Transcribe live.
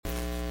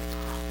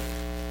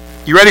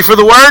You ready for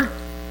the word?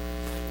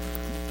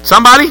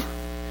 Somebody?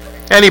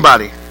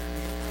 Anybody?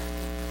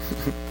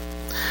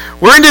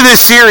 We're into this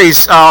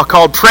series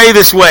called Pray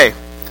This Way.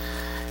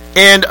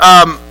 And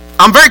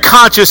I'm very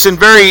conscious and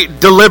very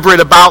deliberate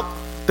about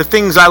the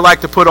things I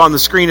like to put on the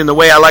screen and the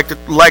way I like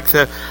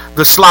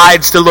the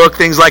slides to look,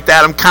 things like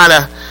that.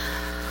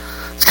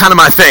 It's kind of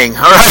my thing.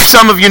 All right,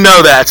 some of you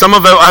know that. Some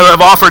of you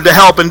have offered to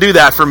help and do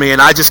that for me,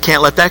 and I just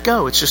can't let that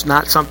go. It's just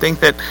not something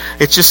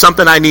it's just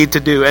something I need to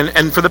do.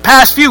 And for the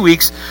past few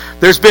weeks,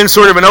 there's been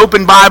sort of an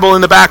open Bible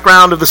in the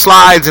background of the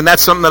slides, and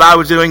that's something that I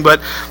was doing. But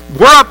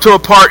we're up to a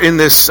part in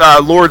this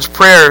Lord's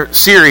Prayer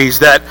series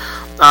that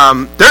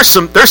there's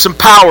some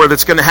power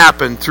that's going to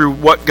happen through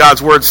what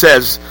God's Word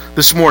says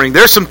this morning.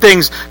 There's some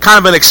things, kind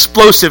of an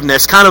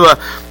explosiveness, kind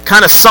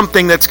of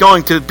something that's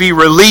going to be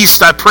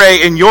released, I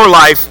pray, in your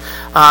life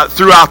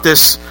throughout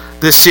this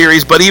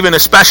series, but even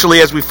especially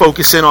as we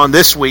focus in on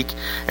this week.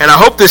 And I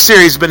hope this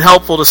series has been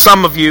helpful to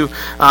some of you.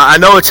 I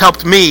know it's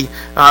helped me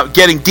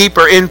getting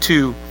deeper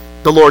into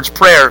the Lord's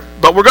Prayer.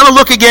 But we're going to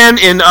look again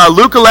in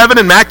Luke 11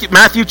 and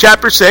Matthew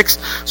chapter 6.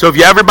 So if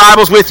you have your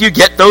Bibles with you,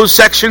 get those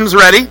sections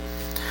ready.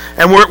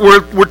 And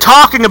we're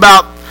talking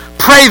about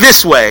pray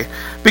this way,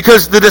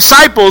 because the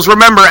disciples,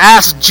 remember,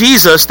 asked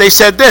Jesus, they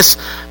said this,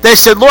 they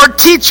said, Lord,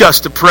 teach us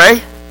to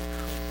pray,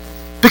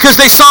 because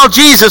they saw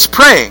Jesus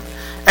praying.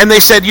 And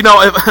they said,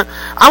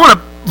 I want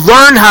to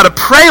learn how to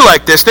pray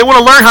like this. They want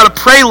to learn how to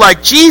pray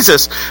like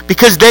Jesus,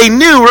 because they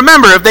knew,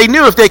 remember, if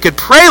they could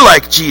pray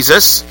like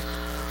Jesus,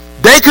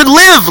 they could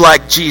live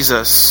like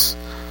Jesus.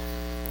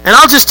 And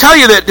I'll just tell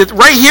you that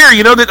right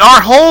here, that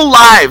our whole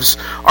lives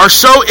are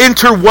so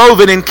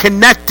interwoven and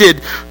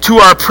connected to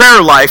our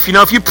prayer life.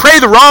 If you pray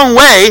the wrong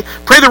way,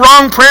 pray the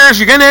wrong prayers,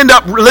 you're going to end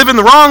up living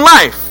the wrong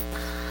life.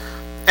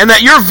 And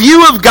that your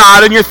view of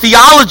God and your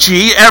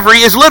theology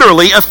is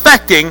literally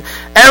affecting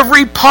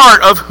every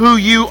part of who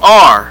you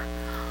are.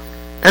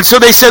 And so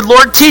they said,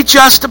 Lord, teach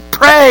us to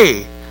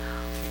pray.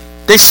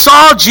 They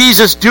saw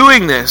Jesus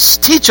doing this.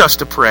 Teach us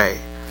to pray.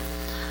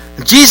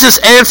 Jesus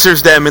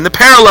answers them in the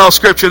parallel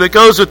scripture that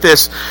goes with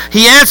this.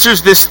 He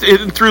answers this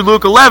through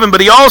Luke 11,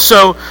 but he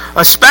also,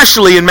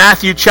 especially in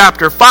Matthew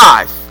chapter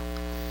 5,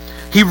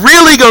 he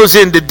really goes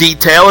into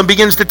detail and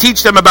begins to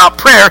teach them about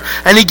prayer,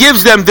 and he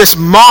gives them this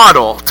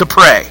model to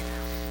pray.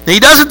 Now, he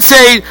doesn't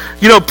say,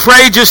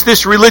 pray just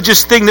this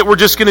religious thing that we're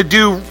just going to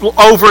do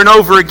over and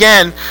over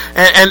again,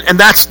 and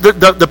that's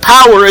the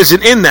power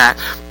isn't in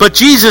that. But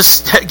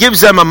Jesus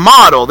gives them a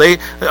model,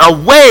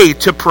 a way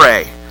to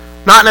pray.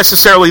 Not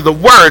necessarily the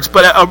words,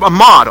 but a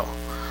model.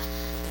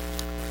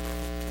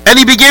 And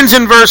he begins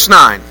in verse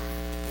 9.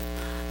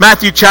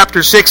 Matthew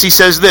chapter 6, he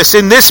says this,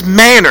 in this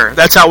manner,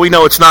 that's how we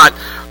know it's not,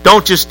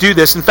 don't just do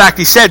this. In fact,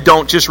 he said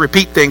don't just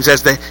repeat things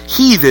as the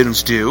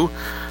heathens do.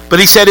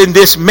 But he said in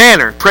this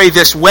manner, pray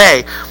this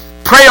way.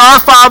 Pray, our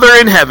Father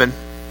in heaven,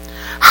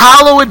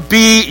 hallowed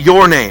be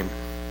your name.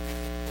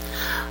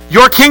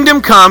 Your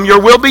kingdom come, your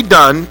will be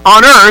done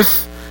on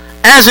earth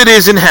as it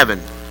is in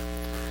heaven.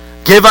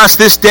 Give us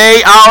this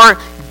day our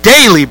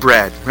daily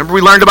bread. Remember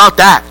we learned about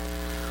that.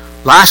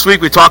 Last week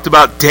we talked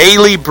about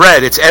daily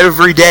bread. It's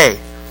every day.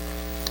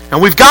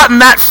 And we've gotten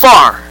that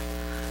far.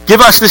 Give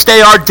us this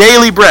day our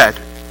daily bread.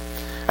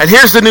 And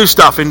here's the new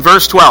stuff in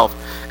verse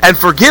 12. And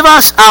forgive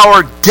us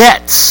our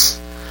debts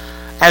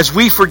as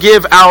we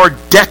forgive our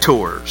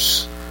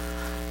debtors.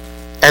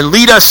 And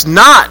lead us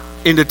not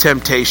into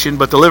temptation,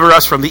 but deliver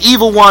us from the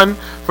evil one.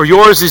 For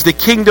yours is the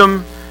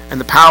kingdom and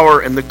the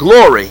power and the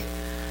glory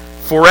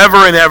forever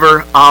and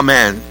ever.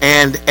 Amen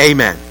and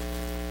amen.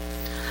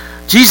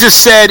 Jesus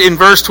said in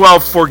verse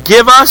 12,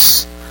 forgive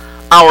us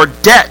our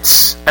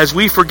debts as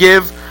we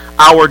forgive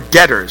our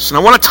debtors. And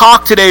I want to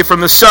talk today from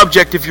the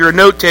subject. If you're a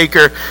note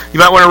taker, you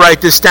might want to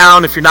write this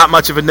down. If you're not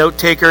much of a note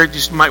taker, you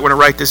just might want to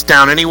write this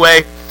down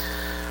anyway.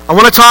 I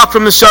want to talk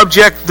from the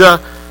subject, the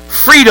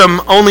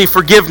freedom only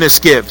forgiveness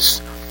gives.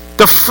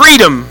 The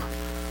freedom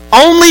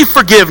only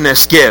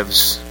forgiveness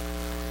gives.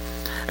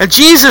 And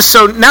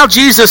so now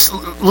Jesus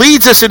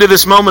leads us into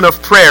this moment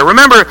of prayer.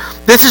 Remember,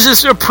 this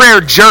is a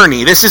prayer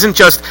journey. This isn't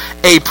just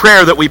a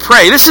prayer that we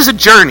pray. This is a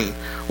journey.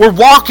 We're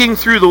walking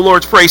through the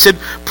Lord's Prayer. He said,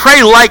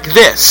 pray like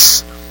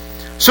this.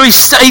 So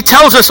he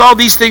tells us all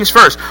these things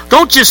first.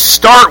 Don't just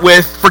start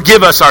with,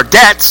 forgive us our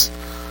debts.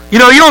 You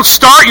don't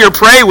start your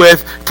prayer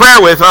with,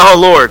 oh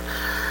Lord,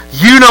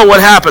 you know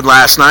what happened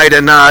last night,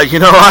 and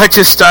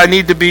I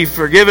need to be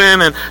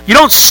forgiven. And you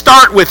don't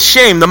start with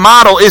shame. The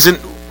model isn't,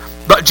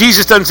 but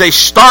Jesus doesn't say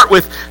start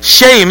with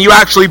shame. You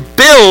actually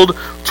build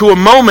to a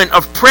moment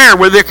of prayer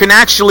where there can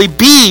actually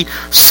be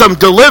some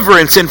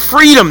deliverance and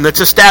freedom that's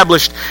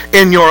established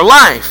in your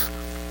life.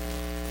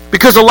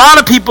 Because a lot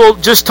of people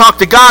just talk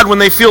to God when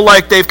they feel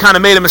like they've kind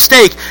of made a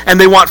mistake and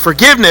they want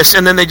forgiveness,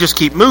 and then they just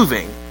keep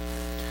moving.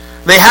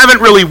 They haven't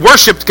really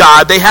worshiped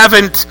God. They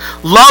haven't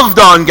loved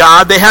on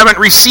God. They haven't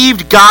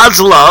received God's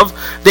love.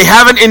 They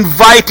haven't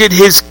invited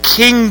His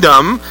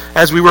kingdom,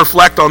 as we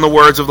reflect on the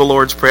words of the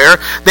Lord's Prayer.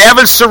 They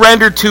haven't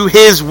surrendered to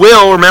His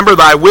will. Remember,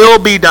 thy will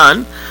be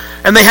done.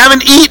 And they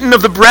haven't eaten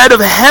of the bread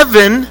of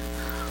heaven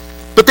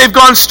But they've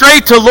gone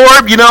straight to, Lord,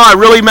 I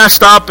really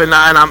messed up, and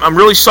I'm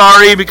really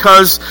sorry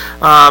because,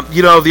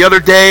 the other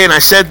day, and I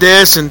said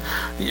this, and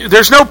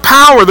there's no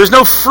power, there's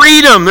no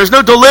freedom, there's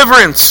no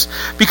deliverance,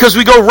 because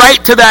we go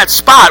right to that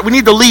spot. We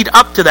need to lead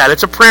up to that.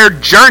 It's a prayer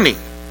journey.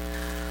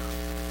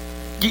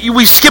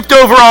 We skipped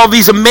over all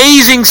these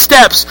amazing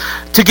steps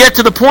to get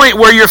to the point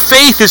where your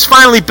faith is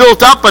finally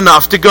built up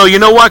enough to go, you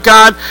know what,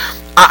 God?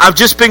 I've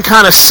just been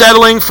kind of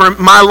settling for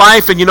my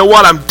life, and you know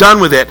what? I'm done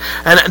with it.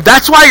 And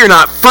that's why you're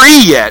not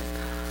free yet.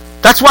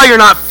 That's why you're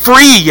not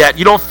free yet.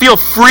 You don't feel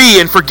free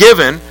and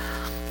forgiven.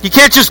 You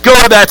can't just go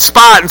to that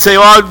spot and say,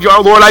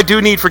 oh, Lord, I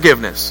do need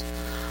forgiveness.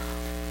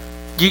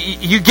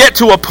 You get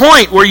to a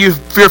point where your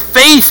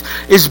faith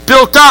is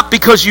built up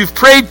because you've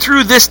prayed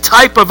through this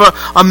type of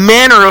a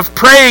manner of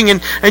praying,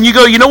 and you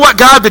go, you know what,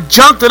 God, the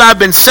junk that I've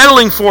been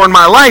settling for in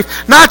my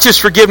life, not just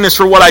forgiveness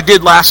for what I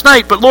did last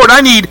night, but Lord,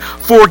 I need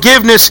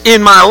forgiveness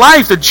in my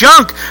life. The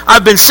junk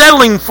I've been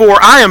settling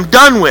for, I am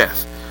done with.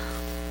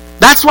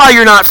 That's why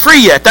you're not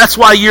free yet. That's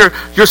why you're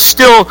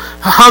still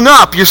hung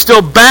up. You're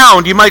still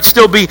bound. You might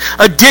still be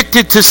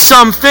addicted to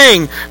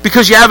something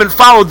because you haven't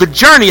followed the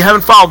journey. You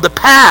haven't followed the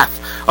path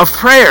of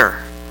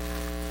prayer.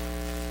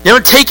 You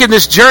haven't taken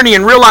this journey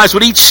and realized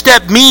what each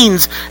step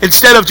means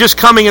instead of just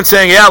coming and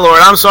saying, yeah, Lord,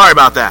 I'm sorry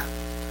about that.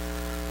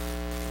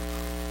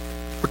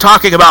 We're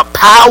talking about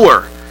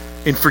power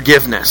in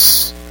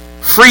forgiveness.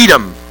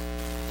 Freedom.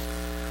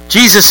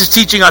 Jesus is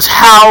teaching us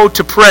how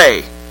to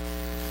pray.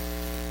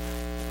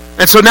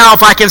 And so now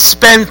if I can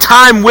spend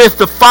time with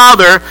the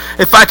Father,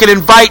 if I can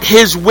invite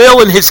His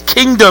will and His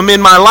kingdom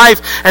in my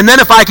life, and then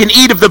if I can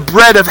eat of the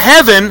bread of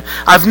heaven,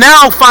 I've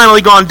now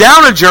finally gone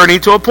down a journey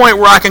to a point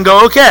where I can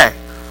go, okay,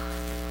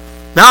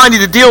 now I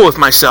need to deal with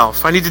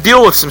myself. I need to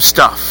deal with some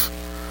stuff.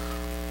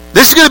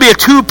 This is going to be a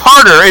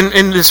two-parter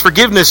in this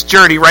forgiveness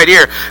journey right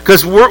here.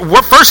 Because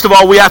first of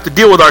all, we have to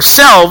deal with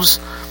ourselves,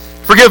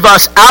 forgive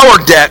us our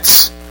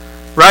debts,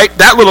 right?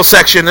 That little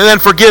section, and then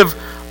forgive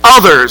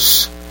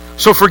others.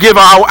 So forgive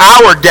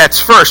our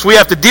debts first. We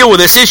have to deal with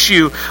this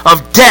issue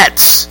of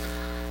debts.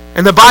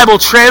 And the Bible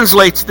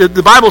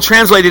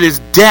translated as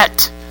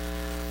debt.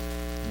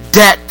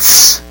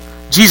 Debts.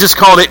 Jesus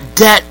called it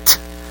debt.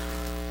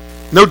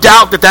 No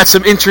doubt that that's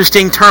some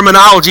interesting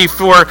terminology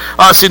for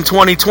us in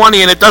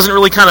 2020, and it doesn't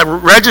really kind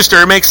of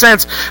register. It makes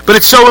sense. But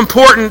it's so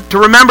important to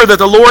remember that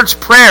the Lord's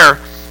Prayer,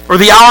 or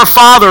the Our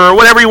Father, or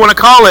whatever you want to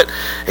call it,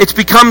 it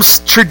becomes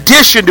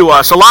tradition to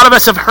us. A lot of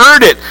us have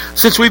heard it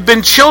since we've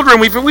been children.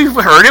 We've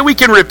heard it. We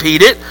can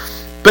repeat it.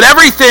 But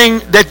everything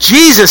that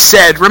Jesus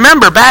said,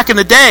 remember, back in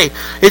the day,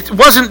 it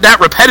wasn't that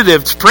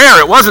repetitive prayer.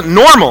 It wasn't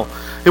normal.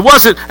 It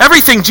wasn't.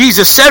 Everything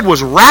Jesus said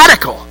was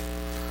radical.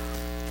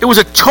 It was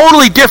a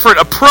totally different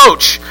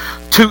approach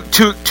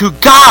to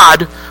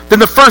God than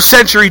the first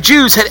century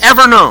Jews had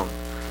ever known.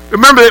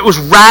 Remember, it was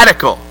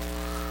radical.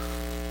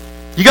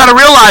 You got to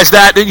realize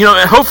that,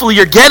 hopefully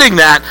you're getting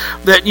that,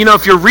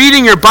 if you're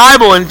reading your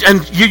Bible and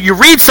you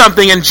read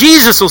something and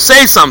Jesus will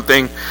say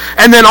something,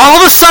 and then all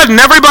of a sudden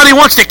everybody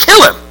wants to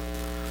kill him.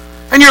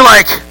 And you're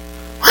like,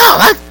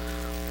 wow,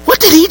 what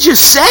did he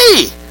just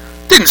say?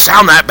 Didn't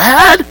sound that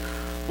bad.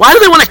 Why do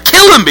they want to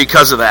kill him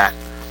because of that?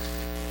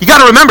 You got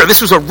to remember,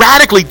 this was a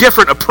radically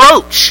different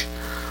approach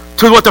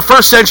to what the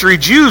first century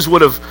Jews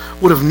would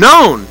have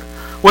known.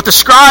 What the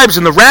scribes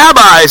and the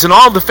rabbis and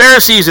all the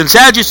Pharisees and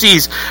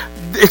Sadducees,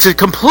 it's a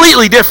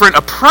completely different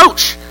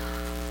approach.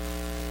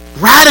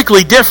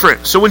 Radically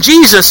different. So when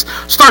Jesus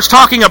starts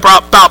talking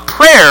about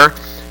prayer,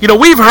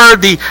 we've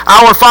heard the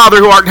Our Father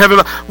who art in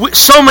heaven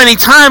so many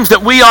times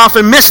that we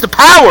often miss the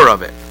power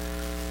of it.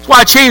 That's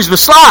why I changed the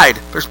slide.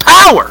 There's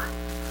power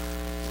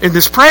in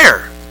this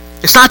prayer.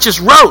 It's not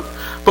just rote.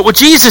 But what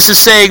Jesus is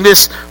saying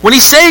when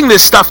he's saying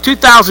this stuff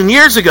 2,000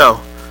 years ago,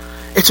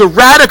 it's a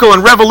radical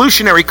and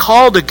revolutionary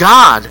call to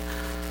God.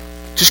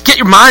 Just get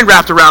your mind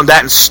wrapped around that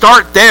and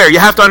start there. You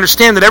have to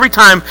understand that every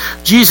time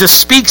Jesus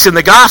speaks in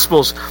the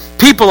Gospels,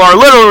 people are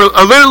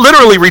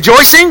literally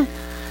rejoicing,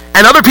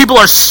 and other people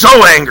are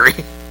so angry.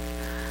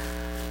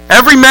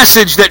 Every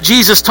message that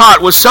Jesus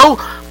taught was so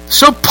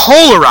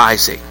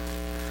polarizing.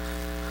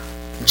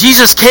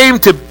 Jesus came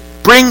to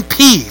bring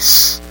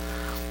peace,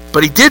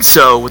 but he did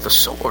so with a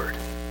sword.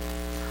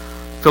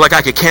 I feel like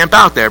I could camp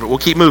out there, but we'll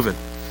keep moving.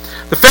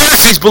 The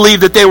Pharisees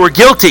believed that they were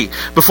guilty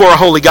before a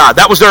holy God.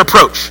 That was their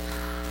approach.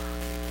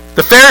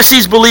 The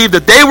Pharisees believed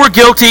that they were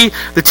guilty.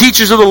 The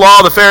teachers of the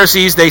law, the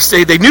Pharisees,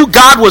 they knew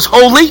God was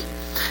holy,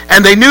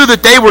 and they knew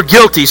that they were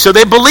guilty. So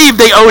they believed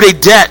they owed a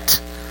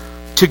debt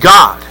to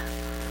God.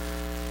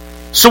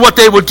 So what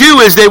they would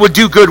do is they would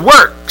do good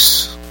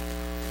works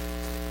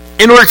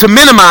in order to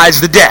minimize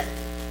the debt.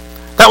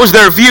 That was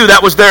their view.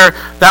 That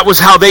was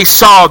how they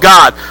saw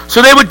God.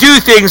 So they would do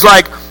things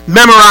like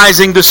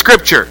memorizing the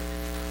Scripture.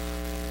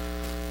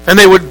 And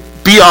they would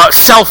be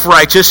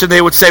self-righteous, and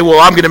they would say, well,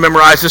 I'm going to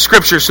memorize the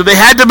Scripture. So they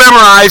had to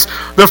memorize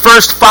the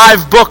first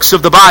 5 books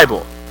of the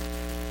Bible.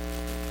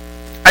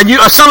 And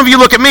some of you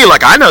look at me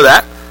like, I know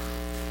that.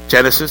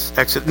 Genesis,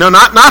 Exodus. No,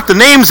 not the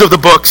names of the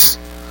books.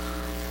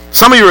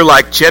 Some of you are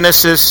like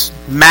Genesis,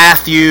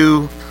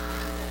 Matthew,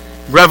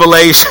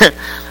 Revelation.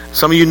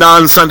 Some of you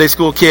non-Sunday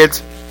school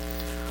kids.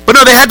 But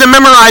no, they had to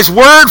memorize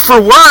word for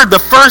word the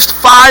first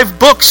 5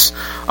 books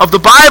of the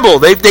Bible.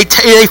 They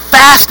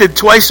fasted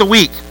twice a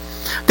week.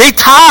 They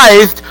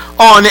tithed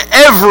on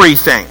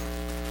everything.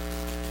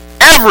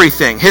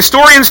 Everything.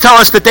 Historians tell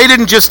us that they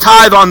didn't just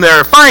tithe on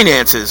their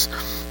finances.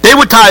 They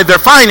would tithe their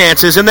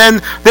finances, and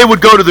then they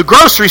would go to the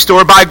grocery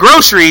store, buy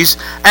groceries,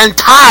 and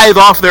tithe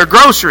off their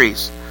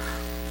groceries.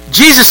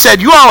 Jesus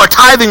said, you all are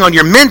tithing on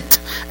your mint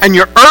and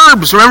your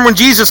herbs. Remember when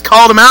Jesus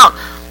called them out?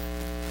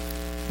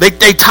 They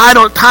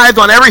tithed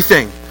on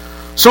everything.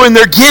 So in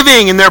their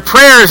giving, in their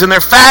prayers, in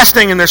their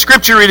fasting, in their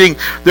scripture reading,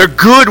 their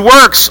good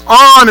works,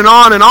 on and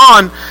on and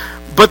on.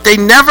 But they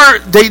never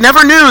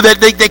knew that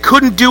they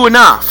couldn't do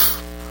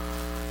enough.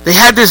 They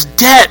had this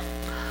debt.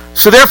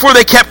 So therefore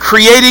they kept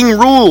creating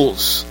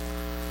rules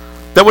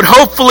that would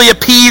hopefully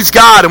appease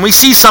God. And we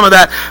see some of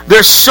that.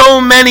 There's so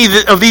many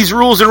of these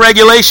rules and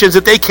regulations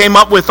that they came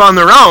up with on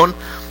their own.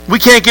 We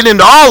can't get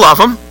into all of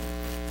them.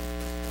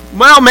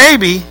 Well,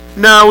 maybe.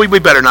 No, we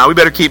better not. We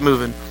better keep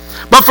moving.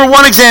 But for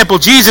one example,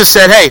 Jesus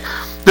said, hey,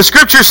 the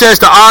scripture says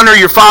to honor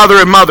your father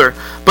and mother.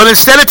 But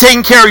instead of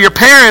taking care of your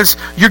parents,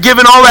 you're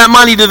giving all that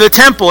money to the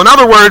temple. In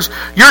other words,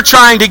 you're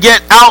trying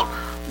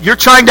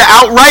to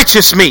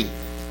out-righteous me.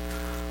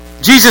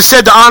 Jesus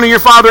said to honor your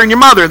father and your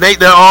mother. They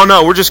oh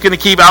no, we're just going to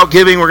keep out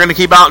giving, we're going to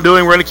keep out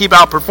doing, we're going to keep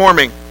out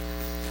performing.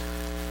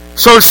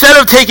 So instead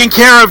of taking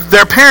care of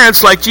their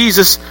parents like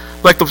Jesus,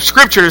 like the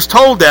scriptures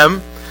told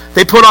them,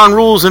 they put on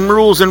rules and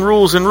rules and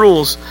rules and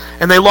rules,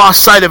 and they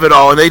lost sight of it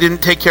all, and they didn't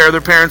take care of their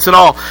parents at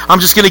all. I'm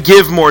just going to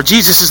give more.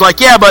 Jesus is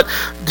like, yeah, but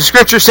the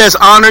scripture says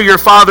honor your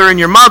father and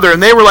your mother,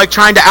 and they were like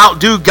trying to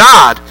outdo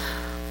God.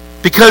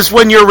 Because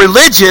when you're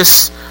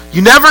religious,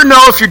 you never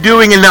know if you're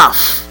doing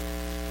enough.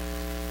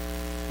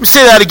 Let me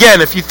say that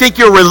again. If you think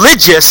you're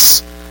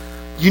religious,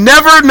 you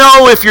never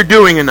know if you're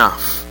doing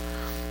enough.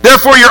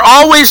 Therefore, you're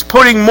always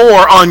putting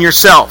more on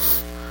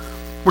yourself.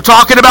 We're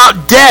talking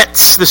about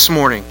debts this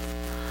morning.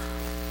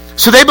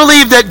 So they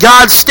believed that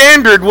God's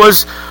standard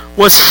was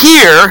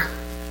here,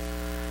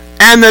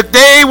 and that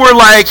they were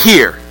like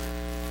here.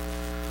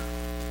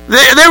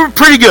 They were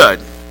pretty good.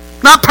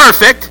 Not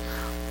perfect,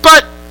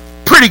 but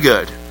pretty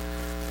good.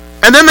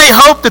 And then they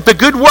hoped that the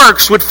good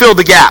works would fill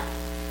the gap.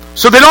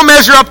 So they don't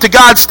measure up to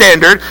God's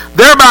standard.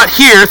 They're about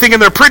here, thinking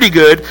they're pretty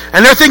good,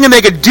 and they're thinking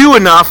they could do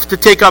enough to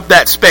take up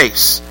that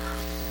space.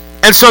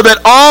 And so that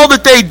all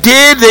that they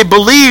did, they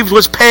believed,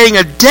 was paying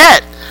a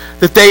debt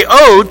that they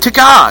owed to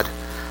God.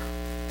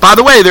 By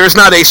the way, there is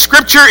not a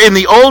scripture in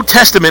the Old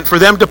Testament for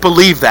them to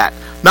believe that.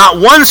 Not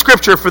one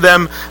scripture for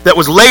them that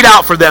was laid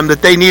out for them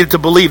that they needed to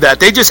believe that.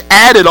 They just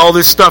added all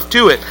this stuff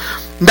to it.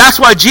 And that's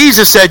why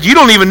Jesus said, you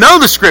don't even know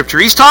the scripture.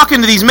 He's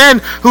talking to these men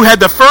who had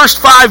the first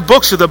 5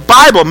 books of the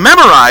Bible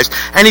memorized,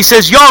 and he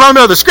says, y'all don't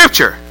know the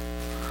scripture.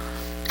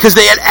 Because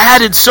they had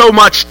added so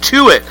much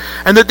to it,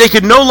 and that they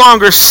could no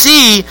longer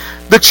see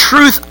the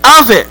truth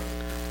of it,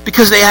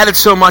 because they added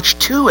so much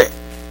to it.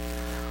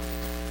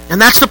 And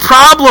that's the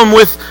problem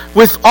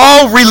with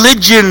all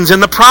religions,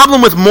 and the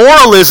problem with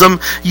moralism.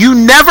 You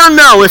never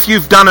know if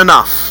you've done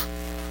enough.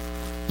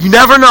 You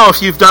never know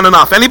if you've done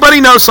enough.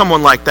 Anybody know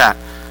someone like that?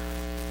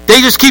 They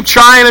just keep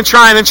trying and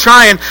trying and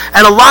trying,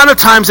 and a lot of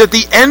times at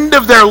the end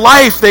of their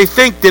life they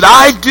think, did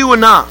I do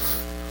enough?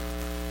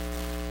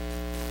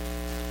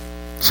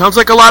 Sounds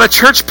like a lot of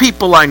church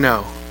people I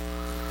know.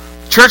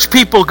 Church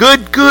people,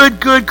 good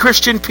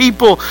Christian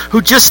people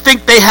who just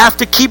think they have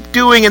to keep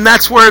doing, and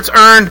that's where it's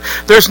earned.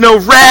 There's no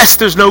rest,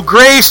 there's no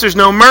grace, there's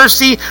no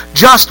mercy,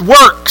 just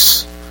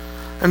works.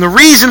 And the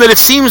reason that it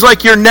seems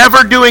like you're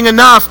never doing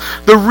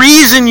enough, the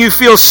reason you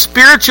feel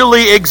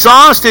spiritually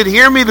exhausted,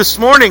 hear me this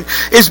morning,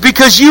 is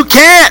because you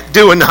can't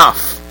do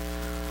enough.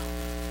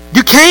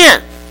 You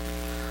can't.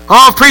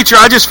 Oh, preacher,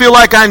 I just feel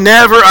like I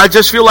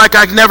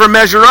never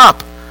measure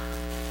up.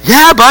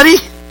 Yeah, buddy.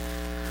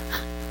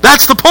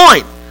 That's the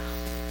point.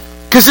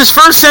 Because this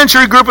first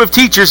century group of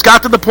teachers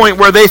got to the point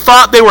where they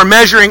thought they were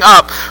measuring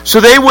up.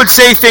 So they would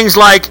say things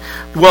like,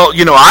 well,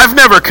 I've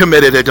never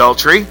committed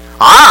adultery.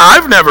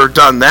 I've never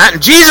done that.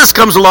 And Jesus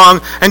comes along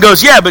and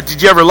goes, yeah, but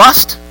did you ever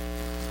lust?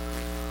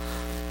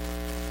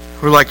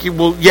 We're like,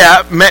 well,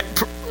 yeah,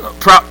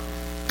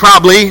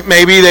 probably,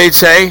 maybe they'd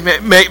say.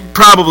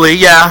 Probably,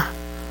 yeah.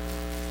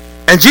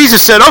 And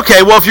Jesus said,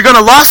 okay, well, if you're going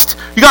to lust,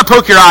 you got to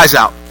poke your eyes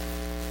out.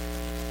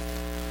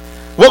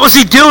 What was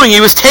he doing? He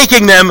was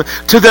taking them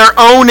to their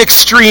own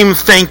extreme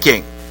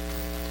thinking.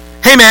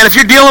 Hey man, if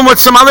you're dealing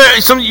with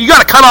you got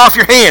to cut off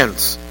your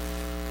hands.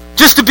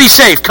 Just to be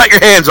safe, cut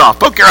your hands off.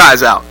 Poke your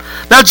eyes out.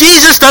 Now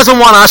Jesus doesn't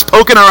want us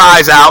poking our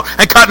eyes out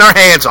and cutting our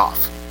hands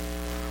off.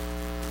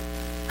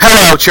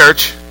 Hello,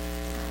 church.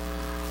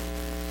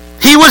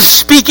 He was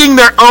speaking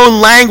their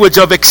own language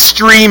of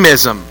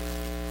extremism.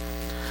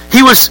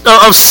 He was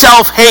of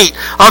self-hate,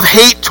 of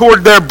hate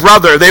toward their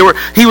brother.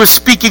 He was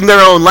speaking their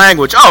own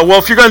language. Oh, well,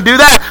 if you're going to do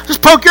that, just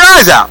poke your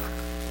eyes out.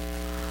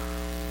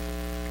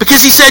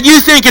 Because he said, you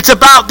think it's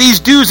about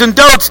these do's and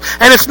don'ts,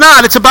 and it's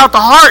not. It's about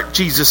the heart,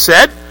 Jesus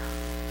said.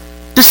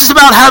 This is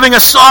about having a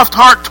soft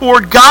heart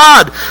toward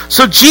God.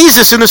 So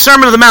Jesus, in the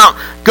Sermon on the Mount,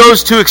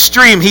 goes to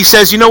extreme. He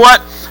says, you know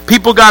what?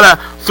 People got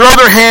to throw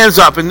their hands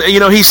up. And,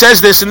 he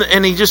says this,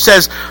 and he just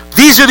says,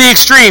 these are the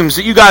extremes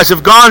that you guys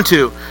have gone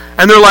to.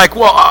 And they're like,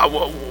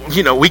 well,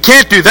 we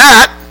can't do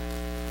that.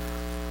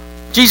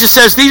 Jesus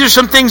says, these are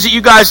some things that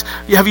you guys,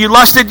 have you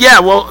lusted? Yeah,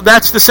 well,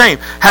 that's the same.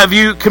 Have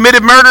you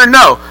committed murder?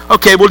 No.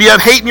 Okay, well, do you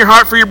have hate in your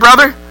heart for your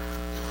brother?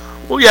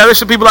 Well, yeah, there's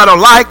some people I don't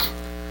like.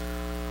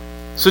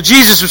 So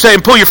Jesus was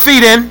saying, pull your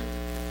feet in.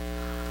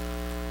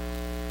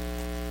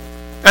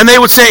 And he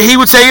would say,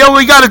 oh,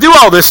 we got to do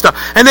all this stuff.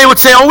 And they would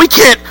say, oh, we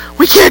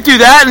can't do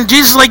that. And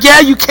Jesus is like, yeah,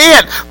 you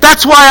can't.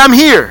 That's why I'm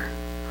here.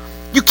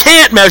 You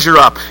can't measure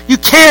up. You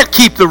can't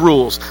keep the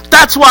rules.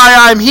 That's why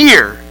I'm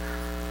here.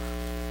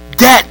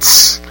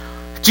 Debts.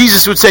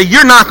 Jesus would say,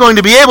 you're not going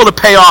to be able to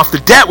pay off the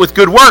debt with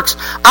good works.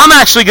 I'm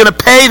actually going to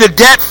pay the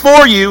debt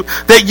for you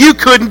that you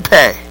couldn't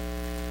pay.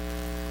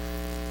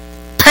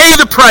 Pay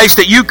the price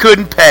that you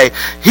couldn't pay.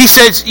 He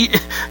says,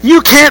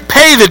 you can't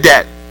pay the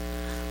debt.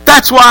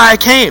 That's why I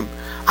came.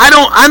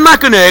 I'm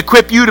not going to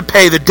equip you to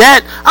pay the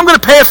debt. I'm going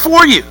to pay it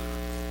for you.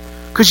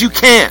 Because you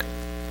can't.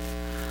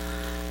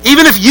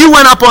 Even if you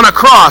went up on a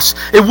cross,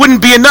 it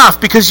wouldn't be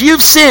enough because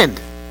you've sinned.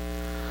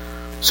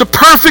 So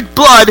perfect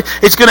blood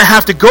is going to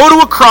have to go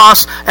to a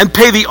cross and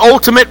pay the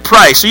ultimate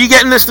price. Are you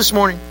getting this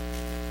morning?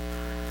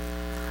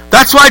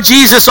 That's why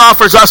Jesus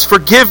offers us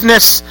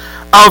forgiveness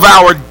of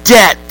our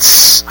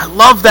debts. I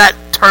love that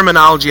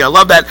terminology. I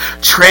love that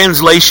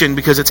translation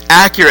because it's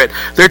accurate.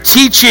 They're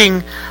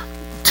teaching,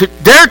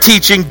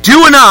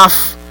 do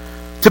enough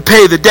to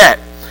pay the debt.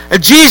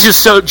 And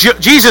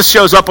Jesus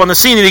shows up on the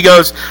scene and he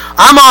goes,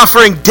 I'm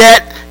offering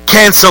debt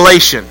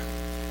cancellation.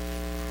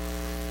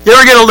 You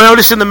ever get a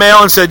notice in the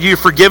mail and said you're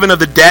forgiven of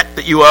the debt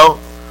that you owe?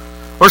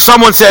 Or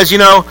someone says,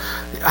 you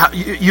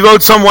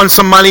owed someone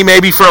some money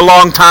maybe for a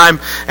long time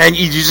and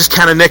you just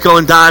kind of nickel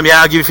and dime.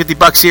 Yeah, I'll give you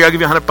 $50 here, I'll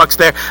give you $100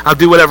 there, I'll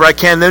do whatever I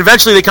can. And then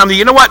eventually they come to you,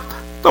 you know what?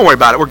 Don't worry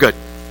about it, we're good.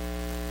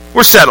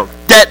 We're settled.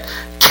 Debt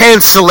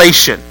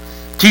cancellation.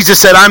 Jesus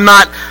said, I'm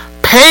not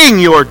paying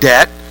your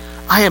debt,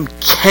 I am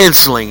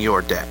canceling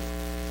your debt.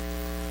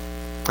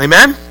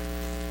 Amen?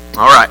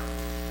 All right.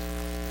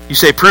 You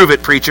say, prove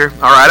it, preacher.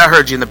 All right, I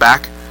heard you in the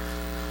back.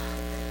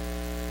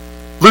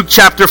 Luke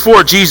chapter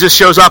 4, Jesus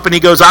shows up and he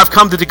goes, I've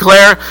come to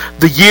declare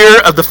the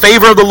year of the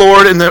favor of the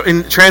Lord.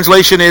 In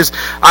translation is,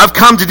 I've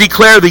come to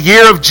declare the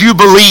year of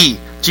Jubilee,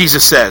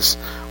 Jesus says.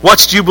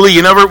 What's Jubilee?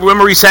 You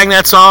remember we sang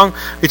that song?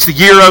 It's the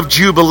year of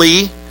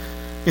Jubilee.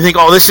 You think,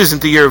 oh, this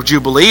isn't the year of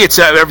Jubilee. It's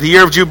the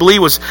year of Jubilee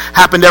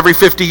happened every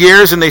 50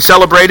 years and they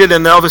celebrated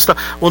and all this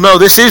stuff. Well, no,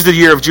 this is the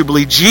year of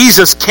Jubilee.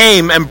 Jesus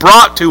came and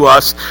brought to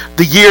us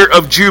the year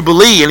of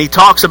Jubilee, and he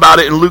talks about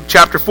it in Luke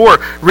chapter 4.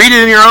 Read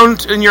it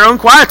in your own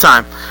quiet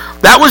time.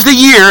 That was the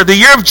year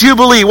of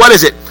Jubilee. What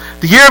is it?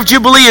 The year of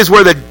Jubilee is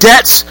where the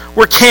debts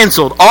were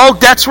canceled. All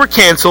debts were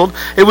canceled.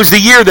 It was the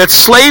year that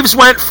slaves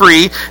went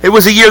free. It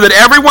was a year that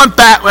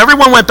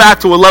everyone went back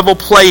to a level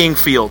playing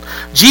field.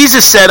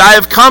 Jesus said, I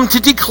have come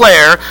to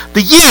declare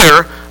the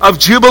year of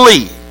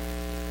Jubilee.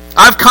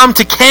 I've come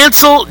to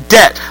cancel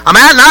debt. I'm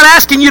not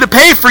asking you to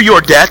pay for your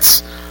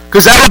debts,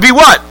 because that would be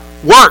what?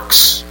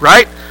 Works,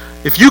 right?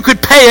 If you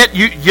could pay it,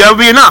 that would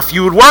be enough.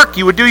 You would work,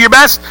 you would do your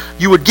best,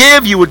 you would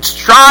give, you would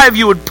strive,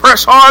 you would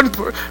press on,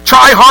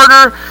 try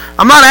harder.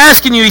 I'm not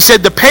asking you, he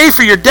said, to pay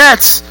for your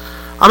debts.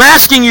 I'm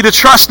asking you to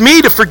trust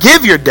me to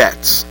forgive your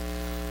debts.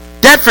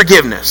 Debt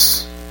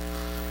forgiveness.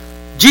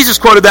 Jesus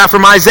quoted that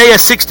from Isaiah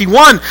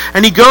 61,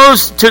 and he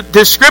goes to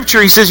this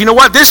scripture. He says, you know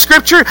what? This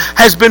scripture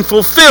has been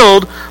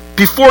fulfilled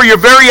before your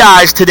very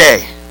eyes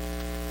today.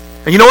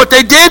 And you know what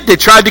they did? They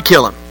tried to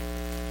kill him.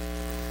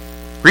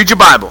 Read your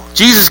Bible.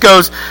 Jesus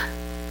goes,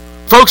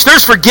 folks,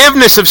 there's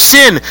forgiveness of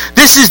sin.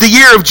 This is the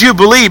year of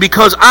Jubilee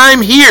because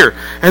I'm here.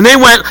 And they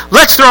went,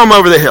 let's throw him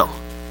over the hill.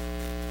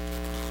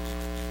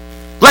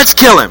 Let's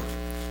kill him.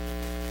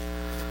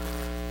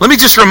 Let me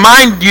just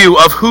remind you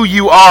of who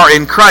you are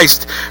in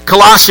Christ.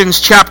 Colossians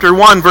chapter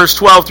 1, verse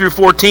 12 through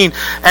 14.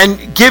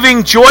 And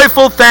giving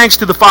joyful thanks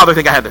to the Father. I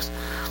think I had this.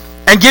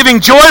 And giving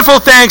joyful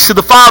thanks to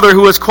the Father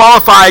who has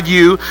qualified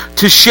you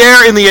to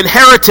share in the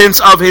inheritance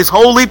of his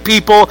holy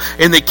people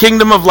in the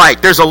kingdom of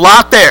light. There's a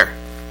lot there.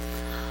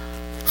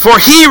 For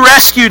he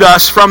rescued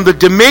us from the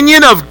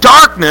dominion of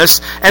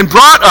darkness and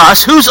brought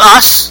us, who's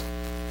us?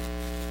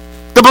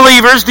 The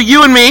believers, the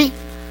you and me.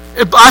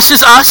 Us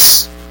is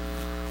us.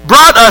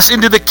 Brought us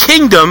into the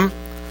kingdom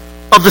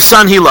of the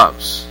Son he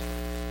loves.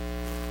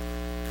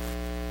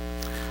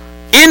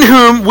 In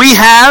whom we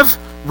have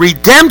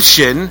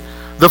redemption,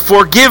 the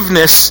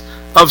forgiveness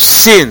of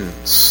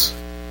sins.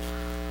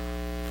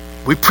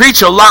 We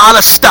preach a lot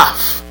of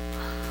stuff,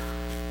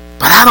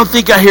 but I don't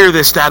think I hear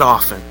this that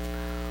often.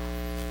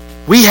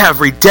 We have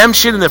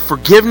redemption and the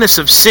forgiveness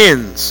of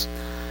sins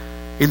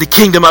in the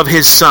kingdom of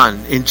his Son,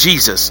 in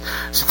Jesus.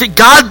 So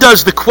God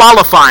does the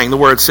qualifying, the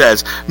word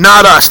says,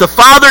 not us. The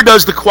Father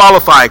does the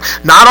qualifying.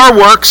 Not our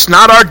works,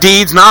 not our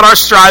deeds, not our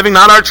striving,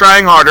 not our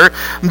trying harder.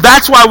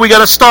 That's why we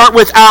got to start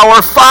with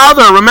our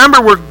Father. Remember,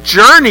 we're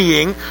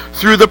journeying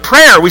through the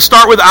prayer. We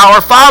start with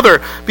our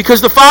Father,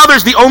 because the Father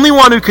is the only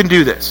one who can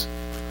do this.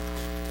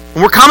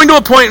 And we're coming to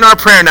a point in our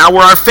prayer now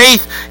where our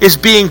faith is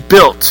being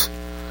built.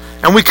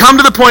 And we come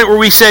to the point where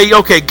we say,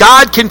 okay,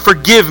 God can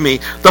forgive me.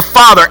 The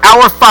Father,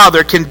 our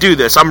Father, can do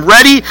this. I'm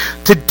ready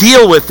to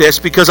deal with this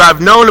because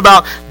I've known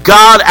about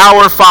God,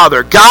 our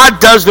Father. God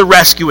does the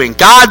rescuing.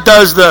 God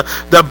does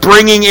the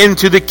bringing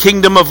into the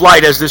kingdom of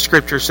light, as the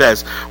Scripture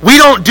says. We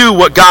don't do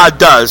what God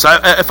does.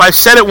 If I've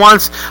said it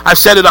once, I've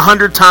said it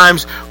 100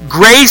 times.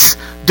 Grace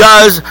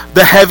does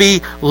the heavy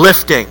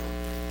lifting.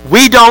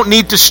 We don't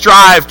need to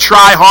strive,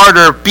 try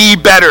harder, be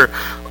better.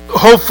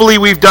 Hopefully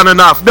we've done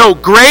enough. No,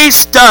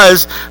 grace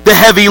does the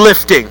heavy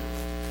lifting.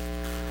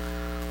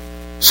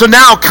 So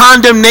now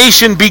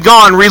condemnation be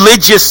gone,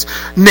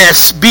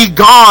 religiousness be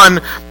gone,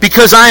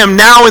 because I am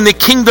now in the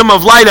kingdom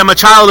of light. I'm a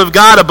child of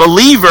God, a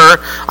believer.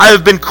 I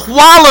have been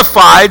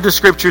qualified, the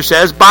Scripture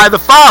says, by the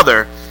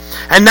Father.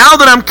 And now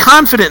that I'm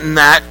confident in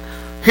that,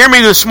 hear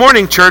me this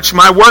morning, church,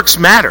 my works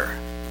matter.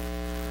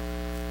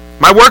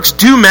 My works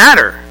do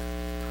matter.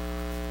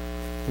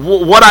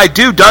 What I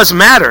do does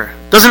matter.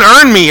 Doesn't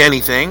earn me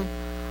anything,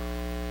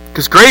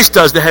 because grace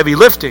does the heavy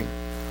lifting.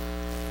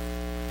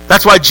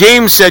 That's why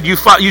James said, you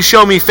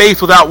show me faith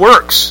without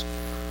works,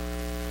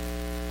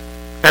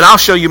 and I'll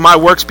show you my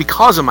works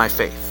because of my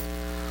faith.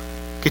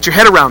 Get your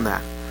head around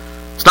that.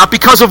 It's not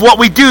because of what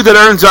we do that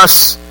earns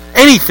us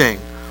anything,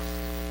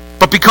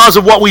 but because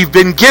of what we've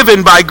been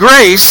given by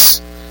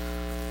grace,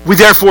 we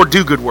therefore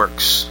do good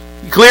works.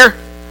 You clear?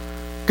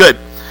 Good.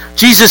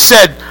 Jesus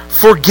said,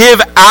 forgive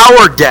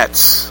our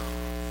debts.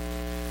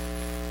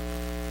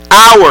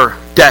 Our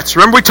debts.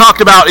 Remember we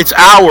talked about it's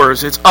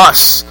ours, it's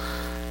us,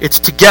 it's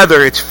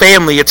together, it's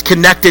family, it's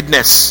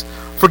connectedness.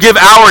 Forgive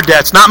our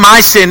debts, not my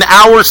sin,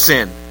 our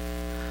sin.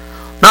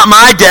 Not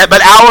my debt,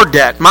 but our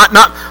debt.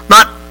 Not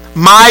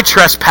my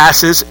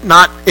trespasses,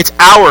 it's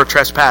our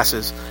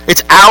trespasses.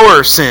 It's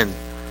our sin.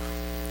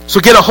 So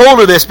get a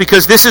hold of this,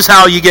 because this is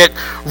how you get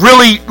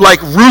really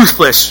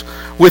ruthless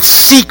with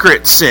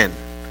secret sin.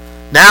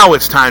 Now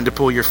it's time to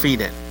pull your feet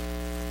in.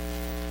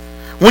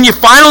 When you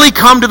finally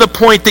come to the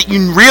point that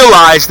you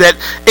realize that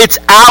it's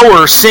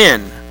our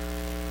sin,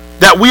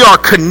 that we are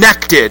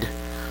connected,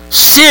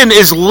 sin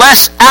is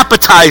less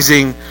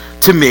appetizing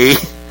to me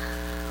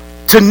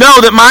to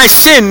know that my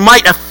sin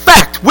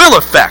will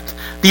affect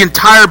the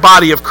entire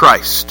body of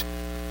Christ.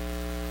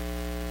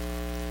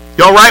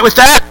 You all right with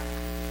that?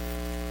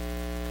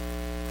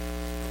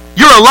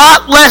 You're a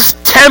lot less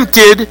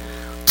tempted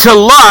to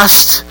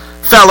lust,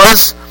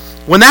 fellas,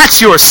 when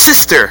that's your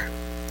sister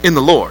in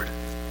the Lord.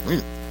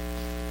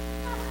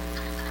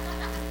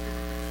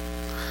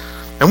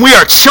 And we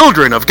are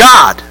children of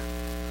God.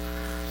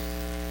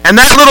 And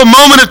that little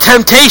moment of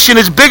temptation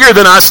is bigger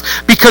than us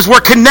because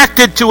we're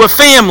connected to a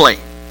family.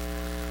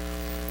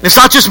 It's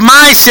not just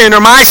my sin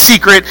or my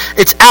secret,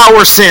 it's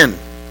our sin.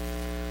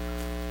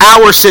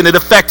 Our sin. It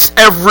affects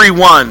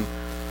everyone.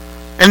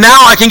 And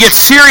now I can get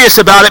serious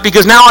about it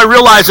because now I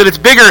realize that it's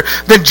bigger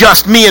than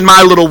just me and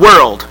my little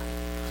world.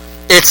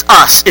 It's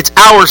us. It's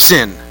our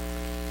sin.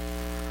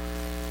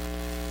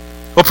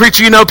 Well,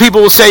 preacher,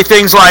 people will say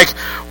things like,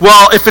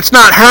 well, if it's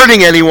not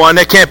hurting anyone,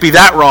 it can't be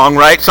that wrong,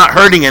 right? It's not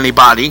hurting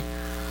anybody.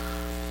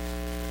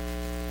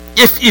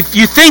 If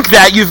you think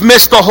that, you've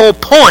missed the whole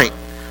point.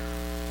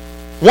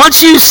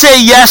 Once you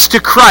say yes to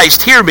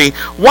Christ, hear me,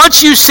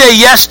 once you say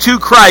yes to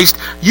Christ,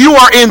 you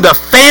are in the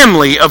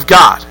family of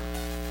God.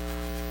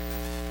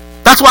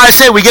 That's why I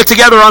say we get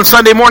together on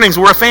Sunday mornings,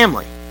 we're a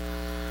family.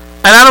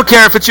 And I don't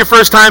care if it's your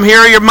first time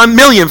here or your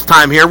millionth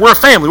time here, we're a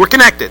family, we're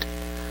connected.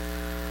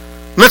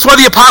 And that's why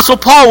the Apostle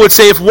Paul would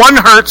say, if one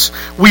hurts,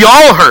 we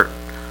all hurt.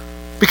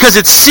 Because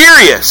it's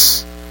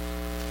serious.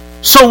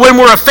 So when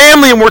we're a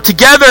family and we're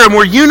together and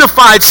we're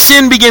unified,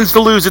 sin begins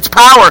to lose its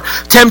power.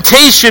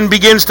 Temptation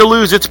begins to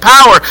lose its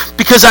power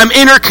because I'm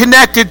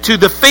interconnected to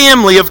the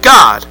family of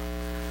God.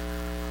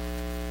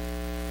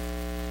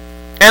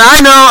 And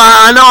I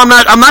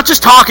know I'm not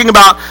just talking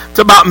about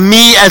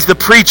me as the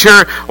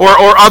preacher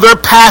or other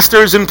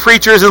pastors and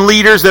preachers and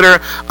leaders that are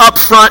up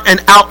front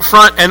and out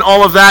front and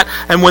all of that,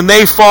 and when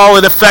they fall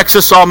it affects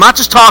us all. I'm not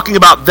just talking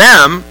about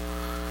them.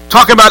 I'm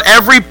talking about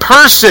every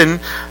person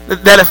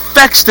that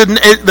affects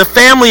the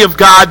family of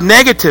God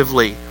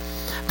negatively.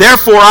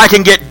 Therefore, I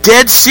can get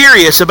dead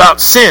serious about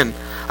sin.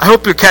 I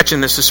hope you're catching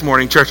this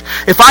morning, church.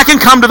 If I can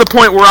come to the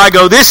point where I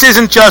go, this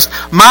isn't just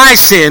my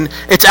sin,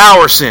 it's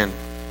our sin.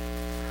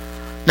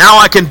 Now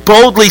I can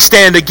boldly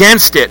stand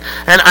against it,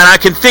 and I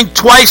can think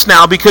twice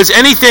now, because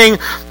anything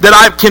that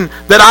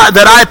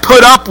I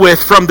put up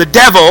with from the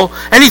devil,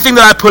 anything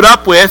that I put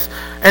up with,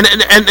 and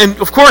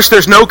of course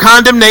there's no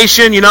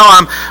condemnation, but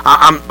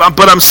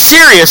I'm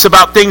serious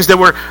about things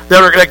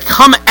that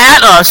come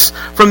at us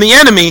from the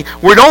enemy.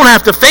 We don't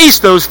have to face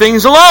those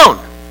things alone.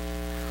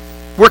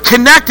 We're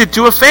connected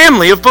to a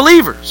family of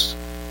believers.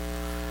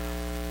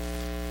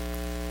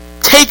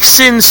 Take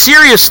sin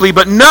seriously,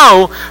 but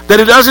know that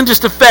it doesn't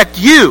just affect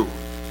you.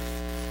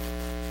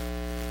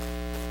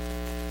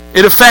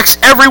 It affects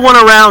everyone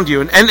around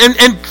you.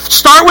 And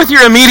start with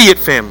your immediate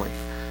family.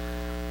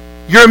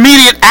 Your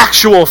immediate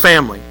actual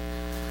family.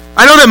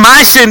 I know that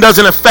my sin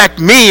doesn't affect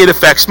me. It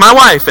affects my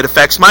wife. It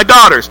affects my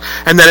daughters.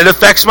 And then it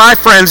affects my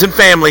friends and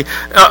family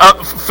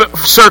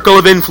circle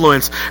of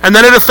influence. And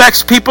then it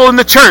affects people in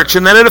the church.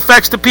 And then it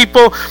affects the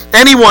people,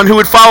 anyone who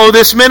would follow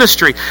this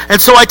ministry.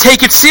 And so I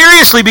take it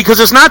seriously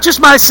because it's not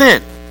just my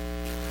sin.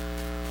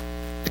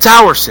 It's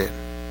our sin.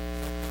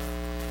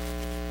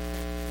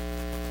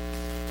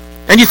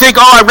 And you think,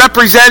 I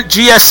represent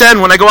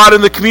GSN when I go out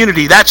in the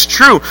community. That's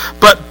true.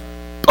 But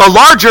a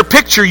larger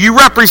picture, you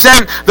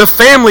represent the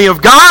family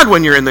of God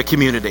when you're in the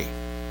community.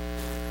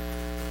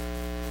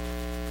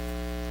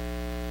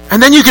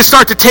 And then you can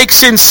start to take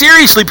sin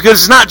seriously because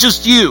it's not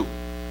just you.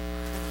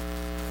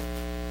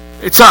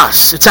 It's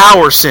us. It's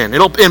our sin.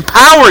 It'll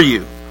empower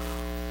you.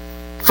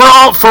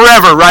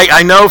 Forever, right?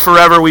 I know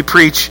forever we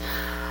preach,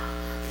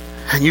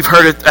 and you've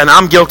heard it, and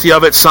I'm guilty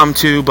of it some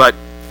too, but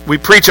we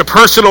preach a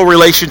personal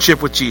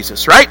relationship with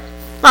Jesus, right?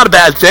 Not a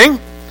bad thing.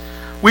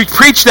 We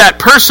preach that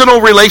personal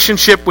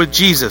relationship with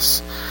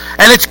Jesus.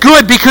 And it's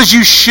good because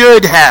you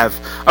should have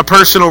a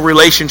personal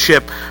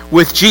relationship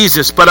with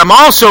Jesus. But I'm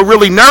also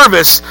really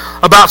nervous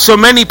about so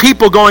many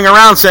people going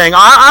around saying,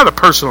 I have a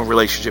personal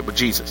relationship with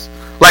Jesus.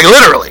 Like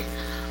literally.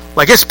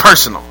 Like it's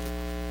personal.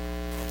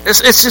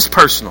 It's just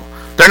personal.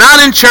 They're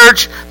not in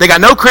church. They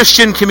got no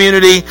Christian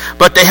community.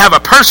 But they have a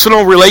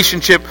personal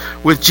relationship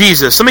with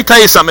Jesus. Let me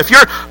tell you something. If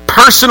your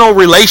personal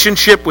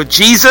relationship with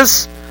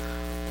Jesus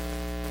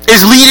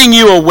is leading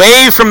you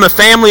away from the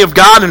family of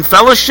God and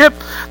fellowship,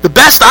 the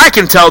best I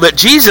can tell that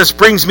Jesus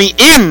brings me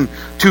in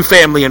to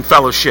family and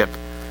fellowship.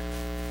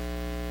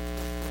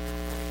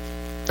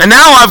 And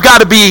now I've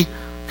got to be,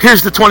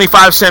 here's the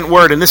 25-cent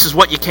word, and this is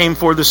what you came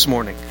for this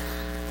morning.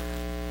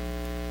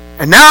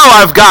 And now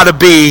I've got to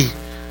be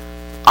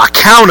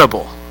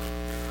accountable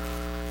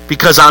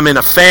because I'm in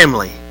a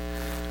family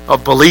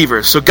of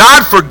believers. So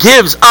God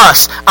forgives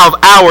us of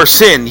our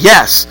sin,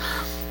 yes.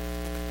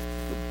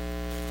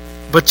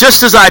 But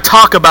just as I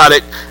talk about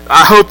it,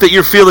 I hope that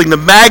you're feeling the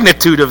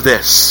magnitude of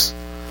this.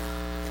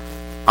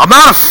 I'm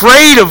not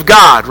afraid of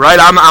God, right?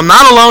 I'm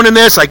not alone in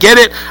this. I get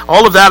it.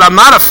 All of that. I'm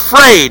not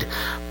afraid.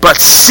 But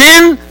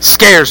sin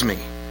scares me.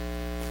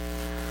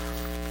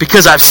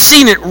 Because I've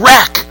seen it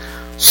wreck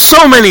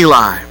so many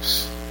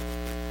lives.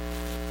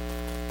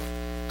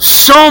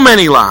 So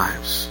many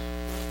lives.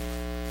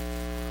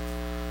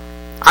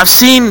 I've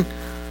seen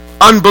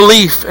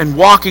unbelief and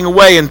walking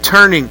away and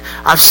turning.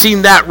 I've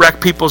seen that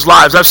wreck people's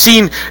lives. I've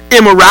seen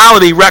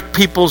immorality wreck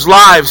people's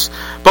lives.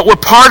 But we're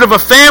part of a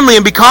family,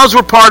 and because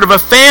we're part of a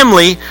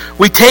family,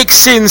 we take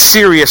sin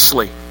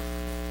seriously.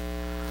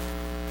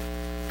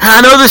 And I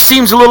know this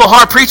seems a little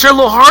hard. Preacher, a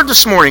little hard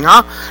this morning,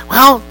 huh?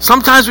 Well,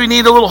 sometimes we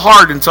need a little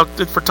hard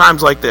for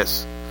times like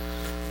this.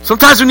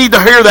 Sometimes we need to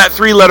hear that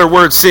 3-letter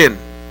word, sin.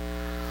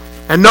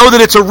 And know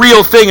that it's a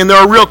real thing and there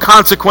are real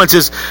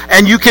consequences.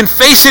 And you can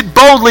face it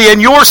boldly,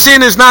 and your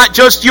sin is not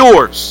just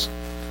yours.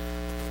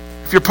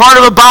 If you're part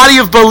of a body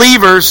of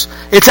believers,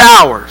 it's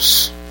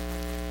ours.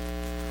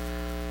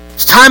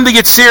 It's time to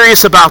get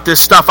serious about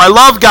this stuff. I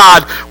love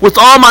God with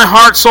all my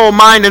heart, soul,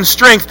 mind, and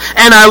strength.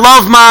 And I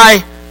love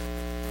my,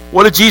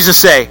 what did Jesus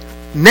say?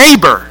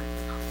 Neighbor.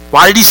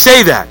 Why did he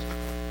say that?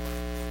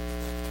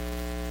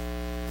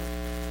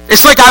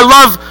 It's like I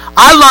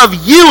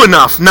love you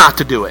enough not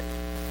to do it.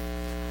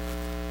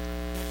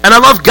 And I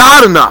love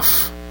God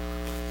enough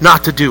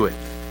not to do it.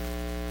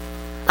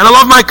 And I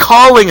love my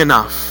calling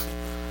enough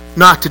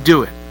not to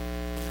do it.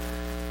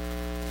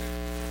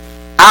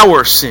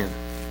 Our sin.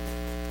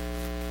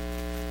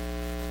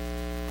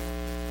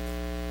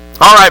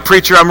 All right,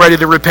 preacher, I'm ready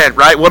to repent,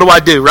 right? What do I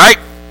do, right?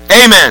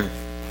 Amen.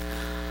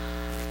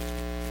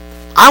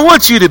 I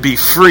want you to be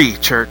free,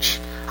 church.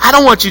 I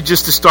don't want you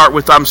just to start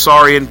with, I'm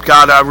sorry, and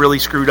God, I really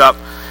screwed up,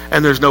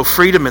 and there's no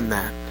freedom in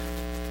that.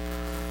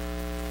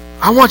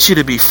 I want you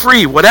to be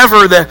free.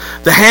 Whatever the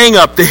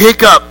hang-up, the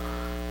hiccup,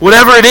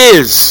 whatever it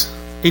is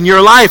in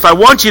your life, I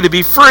want you to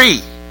be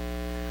free.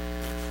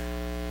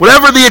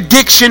 Whatever the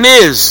addiction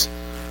is,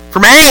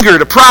 from anger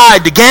to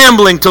pride to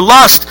gambling to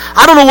lust,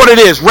 I don't know what it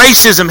is.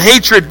 Racism,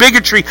 hatred,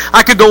 bigotry,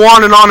 I could go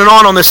on and on and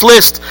on this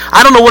list.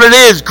 I don't know what it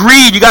is.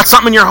 Greed, you got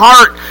something in your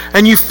heart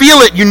and you feel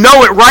it, you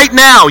know it right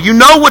now. You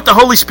know what the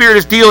Holy Spirit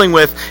is dealing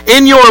with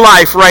in your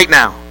life right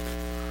now.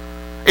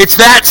 It's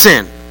that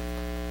sin.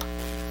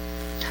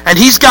 And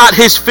He's got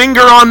His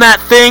finger on that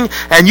thing,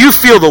 and you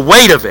feel the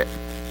weight of it.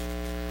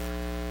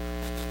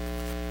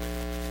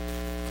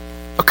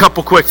 A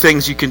couple quick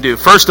things you can do.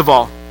 First of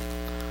all,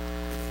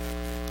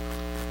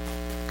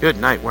 good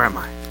night, where am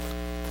I?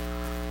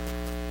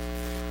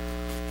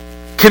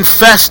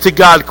 Confess to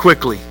God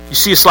quickly. You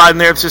see a slide in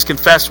there that says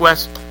confess,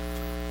 Wes?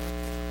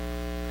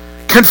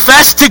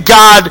 Confess to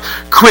God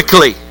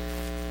quickly.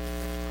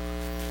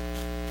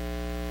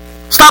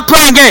 Stop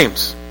playing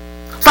games.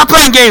 Stop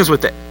playing games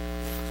with it.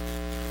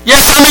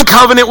 Yes, I'm in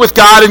covenant with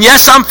God, and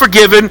yes, I'm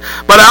forgiven,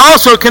 but I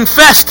also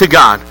confess to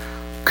God.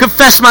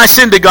 Confess my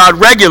sin to God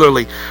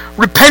regularly.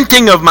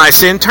 Repenting of my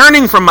sin,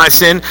 turning from my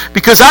sin,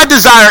 because I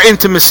desire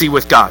intimacy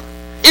with God.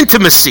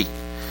 Intimacy.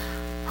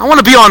 I want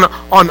to be on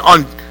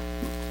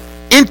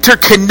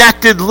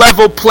interconnected,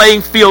 level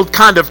playing field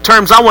kind of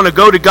terms. I want to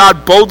go to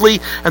God boldly,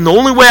 and the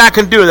only way I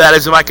can do that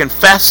is if I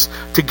confess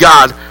to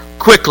God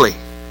quickly.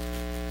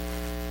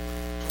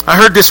 I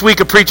heard this week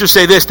a preacher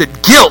say this,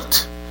 that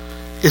guilt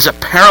is a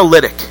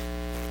paralytic.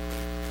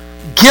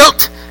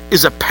 Guilt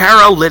is a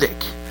paralytic.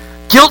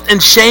 Guilt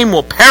and shame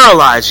will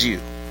paralyze you.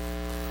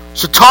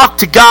 So talk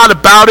to God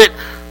about it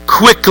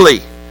quickly.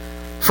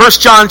 1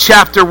 John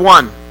chapter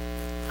 1.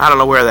 I don't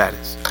know where that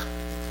is.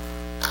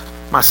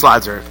 My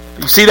slides are...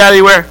 You see that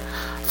anywhere?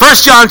 1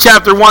 John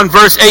chapter 1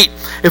 verse 8.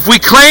 If we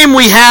claim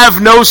we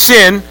have no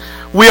sin,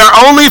 we are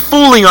only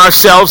fooling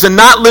ourselves and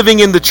not living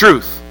in the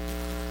truth.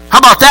 How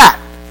about that?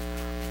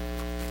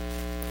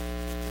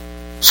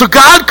 So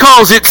God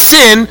calls it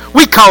sin,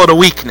 we call it a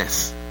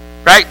weakness.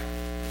 Right?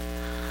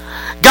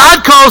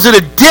 God calls it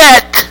a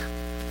debt.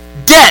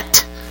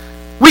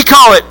 We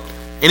call it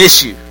an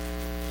issue.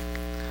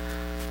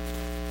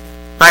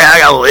 I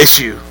got a little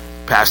issue,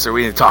 Pastor,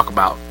 we need to talk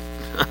about.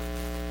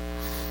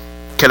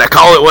 Can I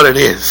call it what it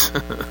is?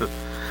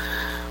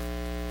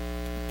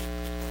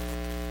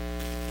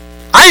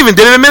 I even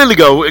did it a minute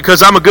ago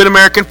because I'm a good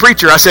American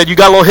preacher. I said, you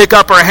got a little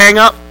hiccup or a hang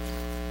up?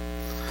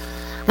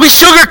 We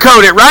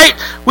sugarcoat it, right?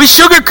 We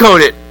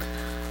sugarcoat it.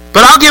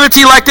 But I'll give it to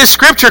you like this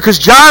scripture because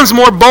John's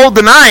more bold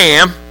than I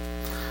am.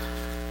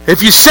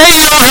 If you say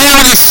you don't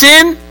have any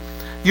sin,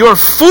 you're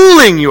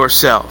fooling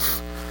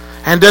yourself.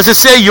 And does it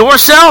say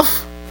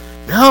yourself?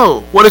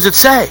 No. What does it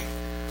say?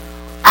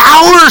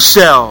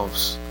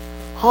 Ourselves.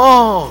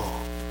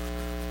 Oh.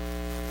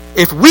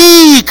 If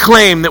we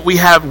claim that we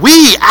have,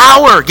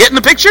 get in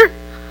the picture?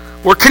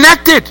 We're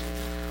connected.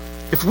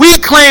 If we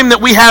claim that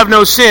we have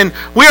no sin,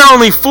 we are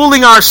only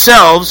fooling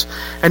ourselves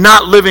and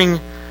not living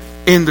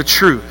in the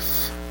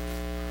truth.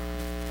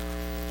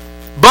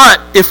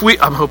 But if we,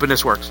 I'm hoping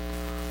this works.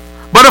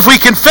 But if we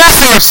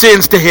confess our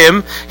sins to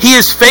Him, He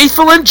is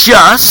faithful and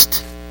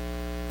just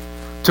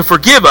to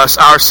forgive us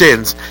our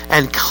sins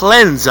and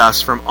cleanse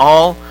us from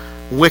all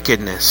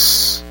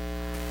wickedness.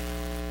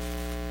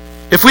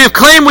 If we have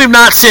claimed we've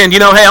not sinned, hey,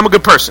 I'm a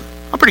good person.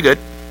 I'm pretty good.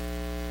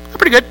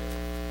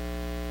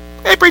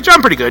 Hey, preacher,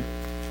 I'm pretty good.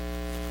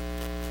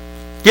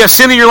 Do you have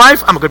sin in your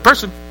life? I'm a good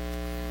person.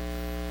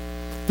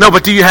 No,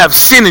 but do you have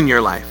sin in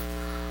your life?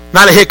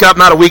 Not a hiccup,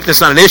 not a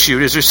weakness, not an issue.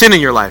 Is there sin in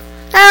your life?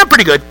 I'm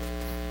pretty good.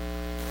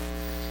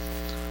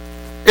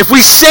 If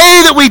we say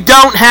that we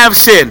don't have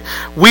sin,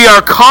 we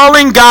are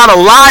calling God a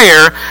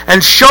liar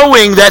and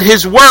showing that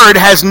His Word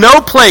has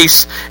no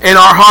place in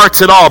our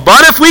hearts at all.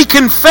 But if we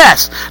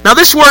confess, now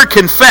this word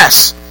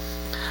confess,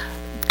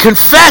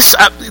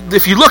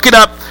 if you look it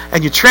up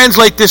and you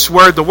translate this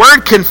word, the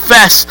word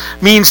confess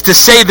means to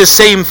say the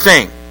same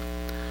thing.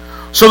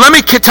 So let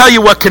me tell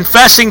you what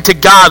confessing to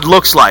God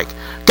looks like.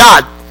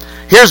 God,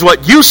 here's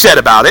what you said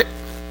about it.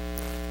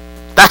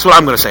 That's what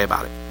I'm going to say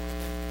about it.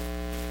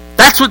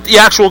 That's what the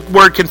actual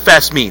word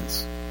confess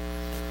means.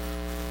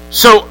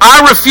 So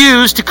I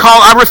refuse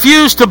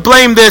to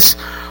blame this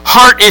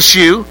heart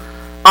issue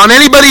on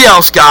anybody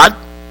else, God.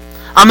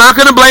 I'm not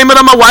going to blame it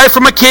on my wife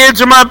or my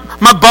kids or my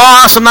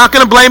boss. I'm not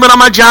going to blame it on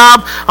my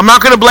job. I'm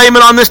not going to blame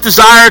it on this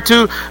desire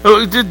to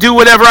do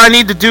whatever I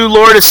need to do,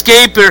 Lord,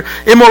 escape or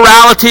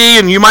immorality,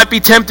 and you might be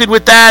tempted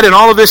with that and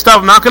all of this stuff.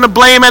 I'm not going to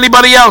blame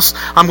anybody else.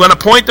 I'm going to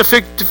point the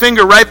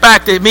finger right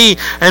back to me,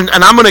 and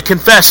I'm going to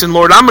confess. And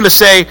Lord, I'm going to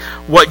say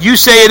what you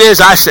say it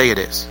is, I say it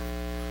is.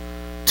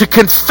 To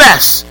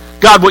confess,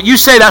 God, what you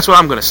say, that's what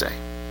I'm going to say.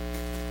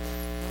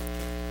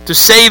 To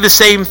say the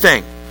same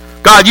thing.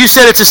 God, you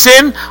said it's a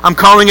sin. I'm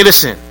calling it a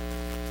sin.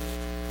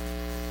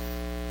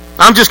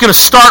 I'm just going to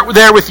start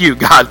there with you,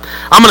 God.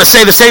 I'm going to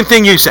say the same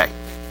thing you say.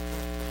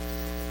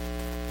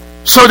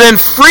 So then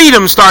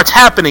freedom starts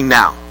happening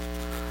now.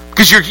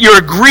 Because you're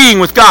agreeing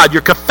with God.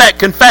 You're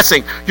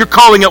confessing. You're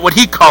calling it what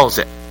He calls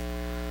it.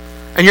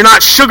 And you're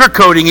not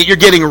sugarcoating it. You're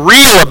getting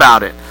real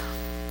about it.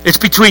 It's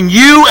between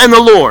you and the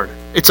Lord.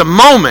 It's a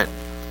moment.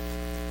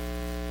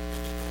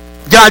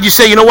 God, you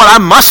say, you know what? I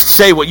must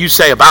say what you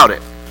say about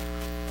it.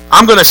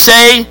 I'm going to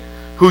say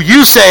who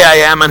you say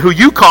I am and who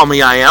you call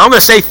me I am. I'm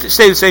going to say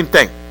the same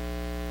thing.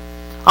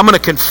 I'm going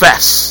to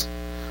confess.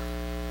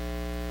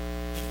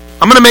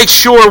 I'm going to make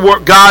sure,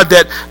 God,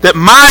 that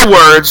my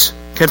words,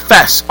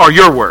 confess, are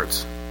your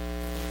words.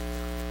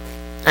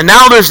 And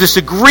now there's this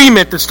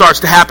agreement that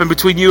starts to happen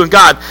between you and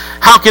God.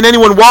 How can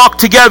anyone walk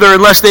together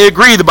unless they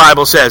agree, the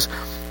Bible says?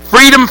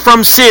 Freedom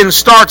from sin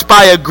starts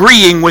by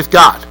agreeing with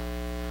God.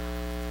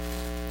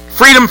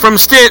 Freedom from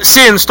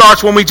sin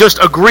starts when we just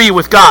agree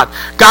with God.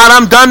 God,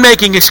 I'm done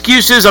making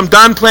excuses. I'm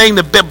done playing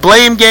the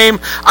blame game.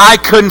 I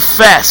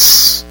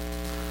confess.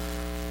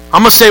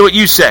 I'm going to say what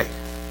you say.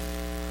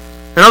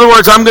 In other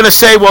words, I'm going to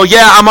say, well,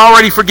 yeah, I'm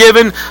already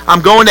forgiven.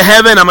 I'm going to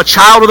heaven. I'm a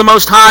child of the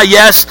Most High.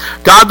 Yes,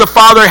 God the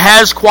Father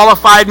has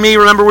qualified me.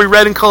 Remember we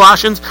read in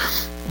Colossians?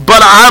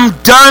 But I'm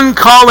done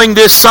calling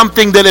this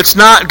something that it's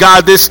not,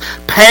 God, this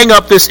hang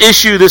up, this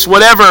issue, this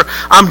whatever.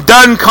 I'm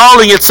done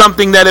calling it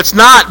something that it's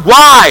not.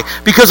 Why?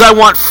 Because I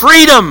want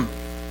freedom.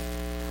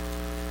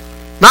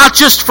 Not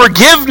just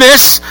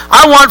forgiveness.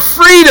 I want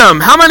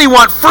freedom. How many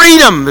want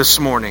freedom this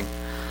morning?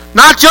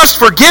 Not just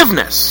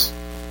forgiveness.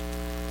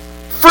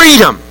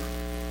 Freedom.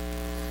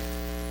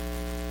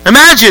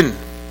 Imagine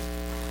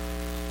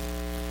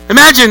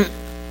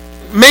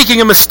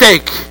making a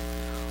mistake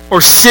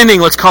or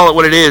sinning, let's call it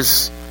what it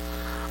is,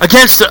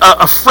 against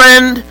a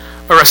friend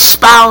or a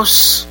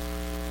spouse,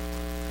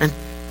 and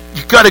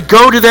you've got to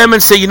go to them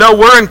and say,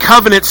 we're in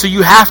covenant, so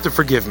you have to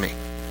forgive me.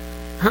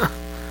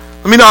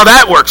 Let me know how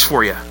that works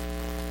for you.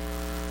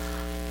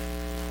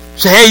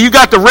 Say, hey, you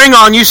got the ring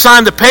on, you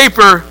signed the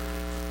paper,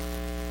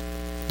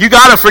 you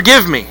got to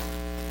forgive me.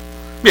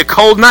 It'll be a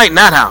cold night in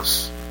that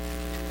house.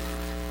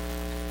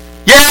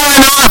 Yeah, I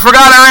know I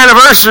forgot our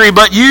anniversary,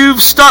 but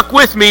you've stuck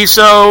with me,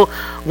 so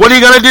what are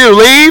you going to do?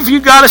 Leave?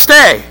 You got to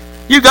stay.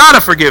 You got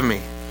to forgive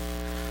me.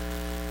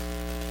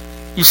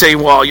 You say,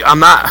 well, I'm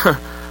not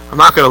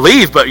going to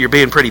leave, but you're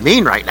being pretty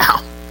mean right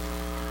now.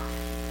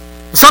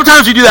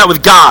 Sometimes you do that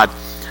with God.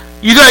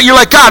 You're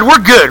like, God,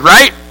 we're good,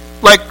 right?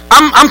 Like,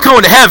 I'm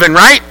going to heaven,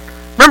 right?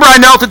 Remember I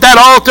knelt at that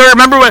altar?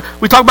 Remember when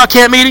we talked about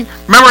camp meeting?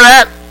 Remember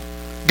that?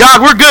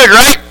 God, we're good,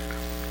 right?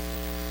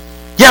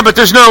 Yeah, but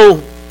there's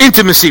no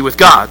intimacy with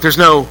God. There's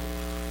no...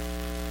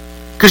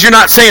 Because you're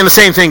not saying the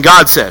same thing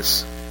God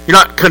says. You're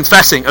not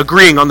confessing,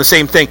 agreeing on the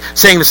same thing,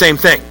 saying the same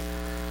thing.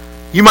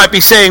 You might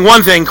be saying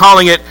one thing,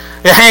 calling it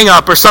a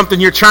hang-up or something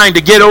you're trying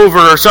to get over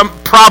or some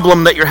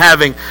problem that you're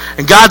having.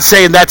 And God's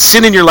saying that's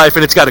sin in your life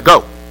and it's got to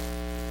go.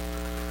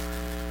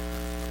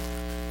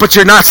 But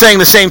you're not saying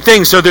the same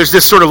thing, so there's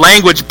this sort of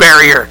language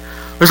barrier.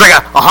 There's like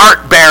a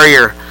heart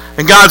barrier.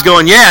 And God's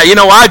going, yeah,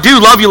 I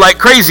do love you like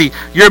crazy.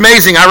 You're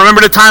amazing. I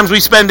remember the times we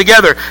spend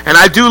together. And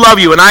I do love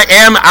you. And I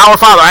am our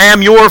Father. I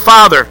am your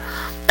Father.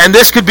 And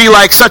this could be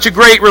like such a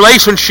great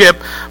relationship.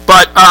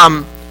 But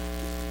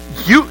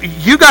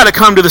you got to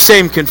come to the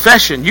same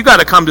confession. You got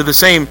to come to the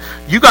same,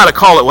 you got to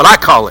call it what I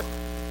call it.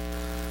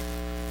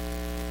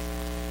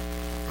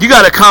 You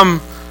got to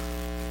come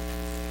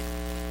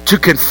to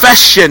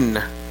confession,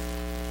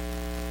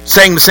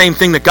 saying the same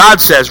thing that God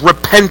says.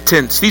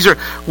 Repentance. These are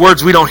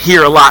words we don't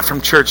hear a lot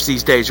from church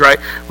these days, right?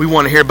 We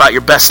want to hear about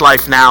your best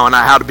life now and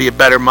how to be a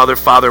better mother,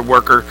 father,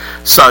 worker,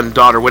 son,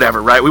 daughter,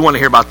 whatever, right? We want to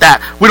hear about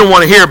that. We don't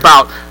want to hear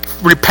about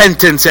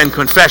repentance and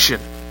confession.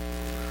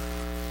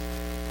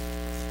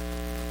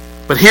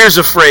 But here's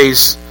a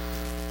phrase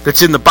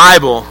that's in the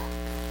Bible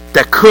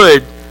that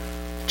could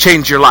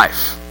change your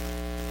life.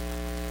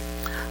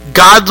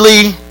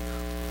 Godly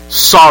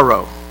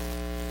sorrow.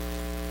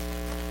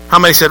 How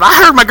many said,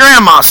 I heard my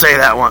grandma say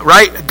that one,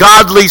 right?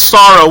 Godly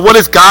sorrow. What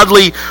is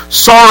godly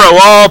sorrow?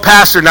 Oh,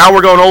 Pastor, now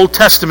we're going Old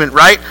Testament,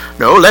 right?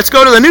 No, let's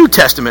go to the New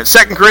Testament.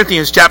 2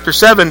 Corinthians chapter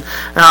 7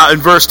 in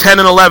verse 10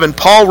 and 11.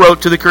 Paul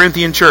wrote to the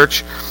Corinthian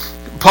church.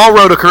 Paul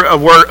wrote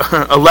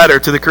a letter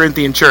to the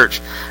Corinthian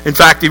church. In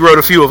fact, he wrote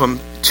a few of them,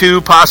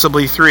 2,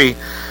 possibly 3.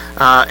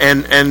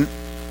 And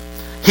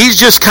he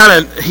just kind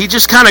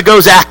of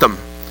goes at them.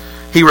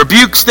 He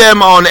rebukes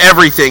them on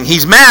everything.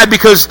 He's mad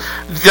because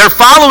they're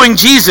following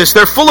Jesus.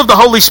 They're full of the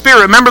Holy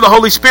Spirit. Remember, the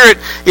Holy Spirit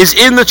is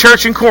in the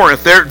church in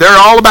Corinth. They're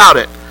all about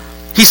it.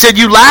 He said,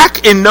 you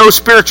lack in no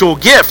spiritual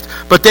gift,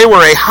 but they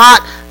were a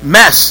hot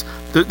mess,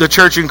 the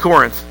church in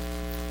Corinth.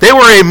 They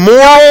were a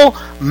moral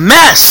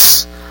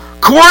mess.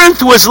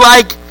 Corinth was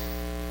like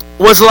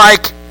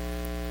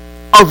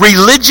a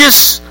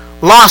religious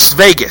Las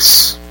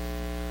Vegas.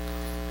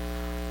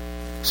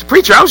 So,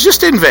 preacher, I was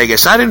just in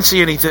Vegas. I didn't see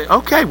anything.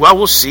 Okay, well,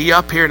 we'll see you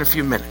up here in a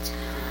few minutes.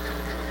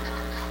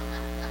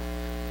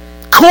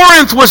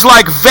 Corinth was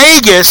like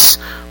Vegas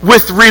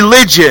with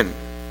religion.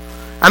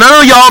 And I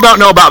know y'all don't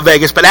know about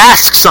Vegas, but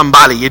ask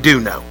somebody you do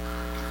know.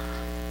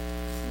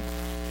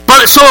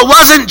 But so it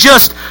wasn't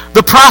just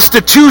the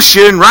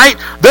prostitution, right?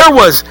 There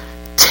was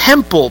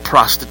temple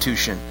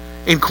prostitution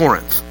in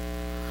Corinth.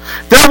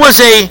 There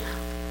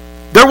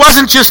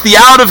wasn't just the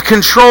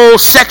out-of-control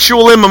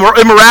sexual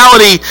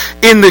immorality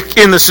in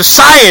the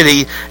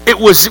society. It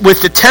was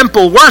with the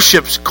temple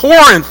worships.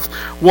 Corinth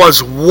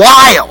was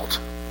wild.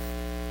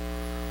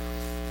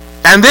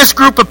 And this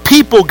group of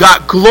people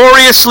got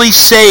gloriously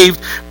saved,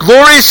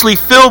 gloriously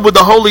filled with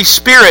the Holy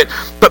Spirit.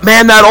 But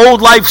man, that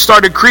old life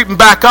started creeping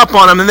back up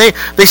on them, and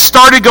they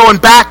started going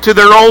back to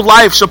their old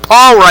life. So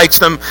Paul writes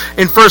them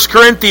in 1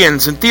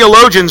 Corinthians, and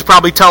theologians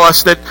probably tell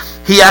us that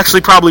he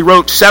actually probably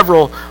wrote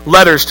several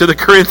letters to the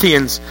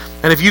Corinthians.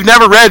 And if you've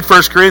never read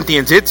 1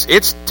 Corinthians, it's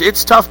a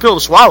tough pill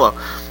to swallow.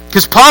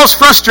 Because Paul's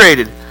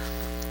frustrated.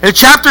 In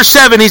chapter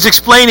 7, he's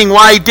explaining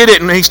why he did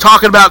it, and he's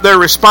talking about their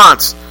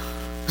response.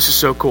 This is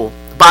so cool.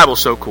 The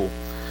Bible's so cool.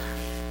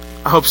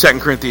 I hope 2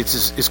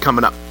 Corinthians is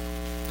coming up.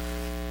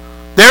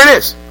 There it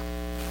is.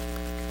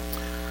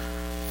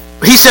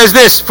 He says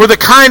this, for the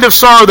kind of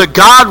sorrow that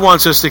God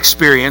wants us to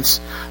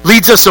experience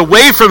leads us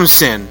away from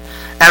sin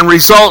and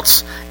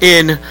results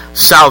in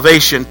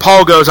salvation.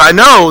 Paul goes, I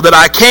know that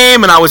I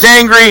came and I was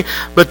angry,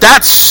 but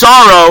that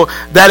sorrow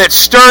that it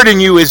stirred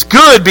in you is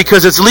good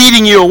because it's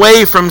leading you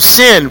away from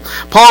sin.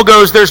 Paul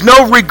goes, there's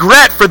no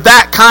regret for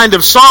that kind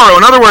of sorrow.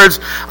 In other words,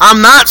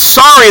 I'm not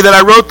sorry that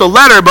I wrote the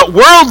letter, but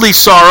worldly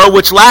sorrow,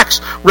 which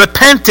lacks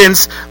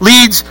repentance,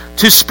 leads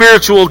to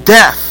spiritual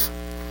death.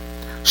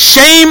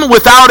 Shame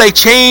without a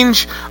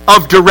change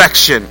of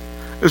direction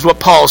is what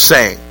Paul's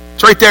saying.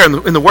 It's right there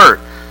in the Word.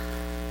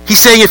 He's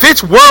saying if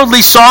it's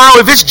worldly sorrow,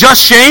 if it's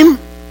just shame,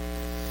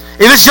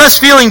 if it's just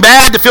feeling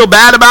bad to feel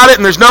bad about it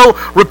and there's no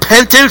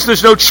repentance,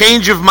 there's no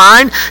change of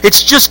mind,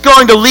 it's just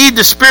going to lead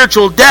to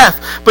spiritual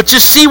death. But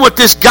just see what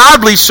this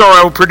godly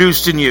sorrow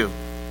produced in you.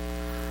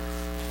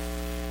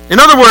 In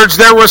other words,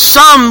 there was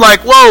some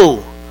like,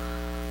 whoa,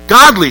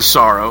 godly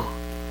sorrow.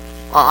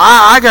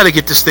 I got to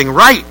get this thing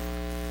right.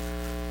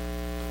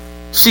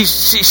 See,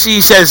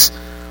 he says,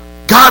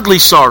 godly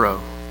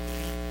sorrow.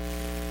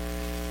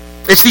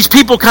 It's these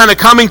people kind of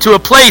coming to a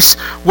place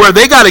where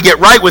they got to get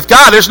right with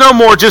God. There's no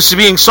more just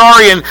being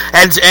sorry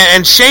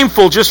and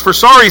shameful just for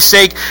sorry's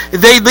sake.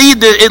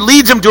 It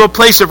leads them to a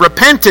place of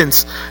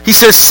repentance. He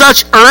says,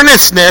 such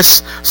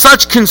earnestness,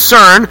 such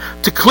concern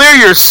to clear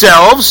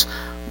yourselves.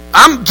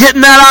 I'm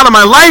getting that out of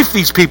my life,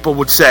 these people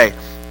would say.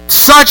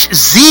 Such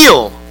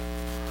zeal,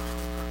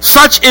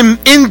 such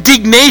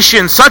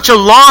indignation, such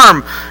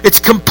alarm. It's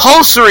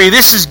compulsory.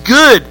 This is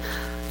good.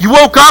 You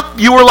woke up,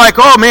 you were like,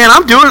 oh man,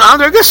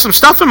 there's some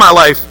stuff in my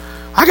life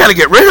I got to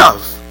get rid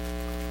of.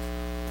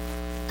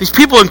 These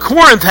people in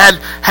Corinth had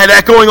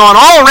that going on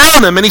all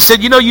around them. And he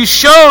said, you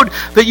showed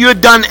that you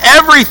had done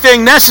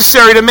everything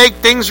necessary to make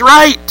things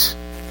right.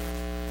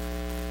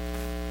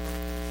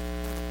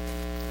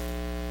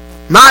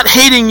 Not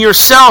hating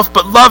yourself,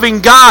 but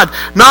loving God.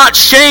 Not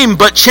shame,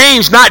 but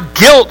change. Not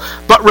guilt,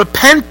 but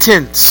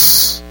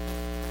repentance.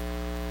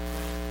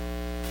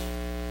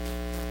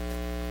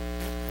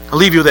 I'll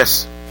leave you with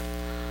this.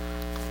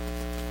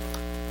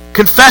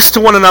 Confess to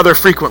one another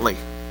frequently.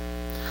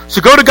 So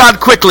go to God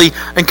quickly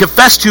and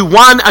confess to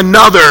one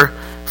another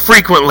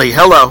frequently.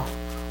 Hello.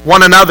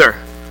 One another.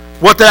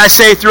 What did I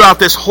say throughout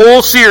this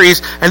whole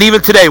series and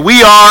even today?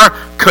 We are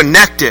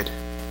connected.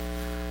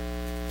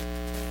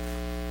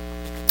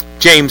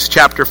 James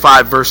chapter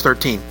 5 verse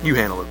 13. You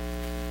handle it.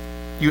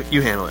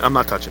 You handle it. I'm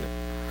not touching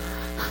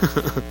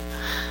it.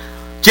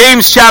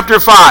 James chapter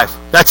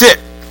 5. That's it.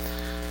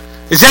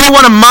 Is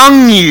anyone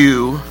among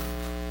you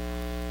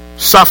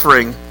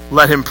suffering?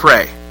 Let him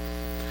pray.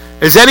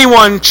 Is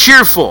anyone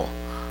cheerful?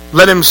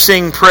 Let him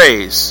sing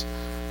praise.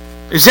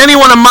 Is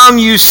anyone among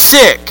you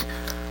sick?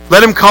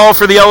 Let him call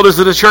for the elders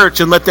of the church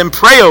and let them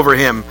pray over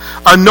him,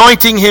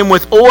 anointing him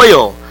with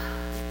oil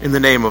in the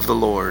name of the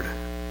Lord.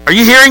 Are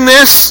you hearing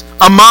this?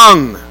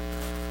 Among.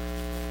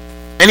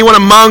 Anyone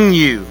among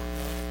you?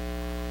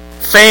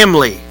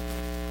 Family.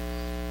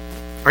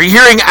 Are you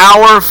hearing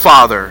our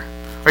Father?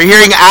 Are you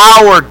hearing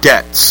our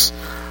debts?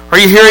 Are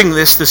you hearing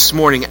this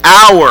morning?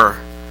 Our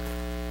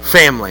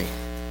family.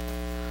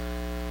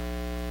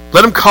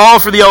 Let him call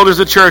for the elders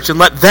of the church and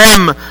let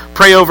them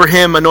pray over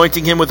him,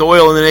 anointing him with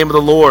oil in the name of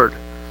the Lord.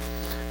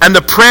 And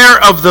the prayer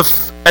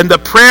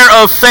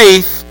of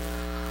faith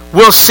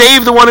will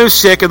save the one who's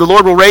sick, and the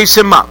Lord will raise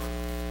him up.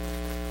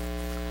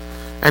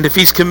 And if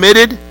he's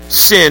committed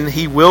sin,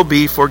 he will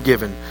be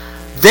forgiven.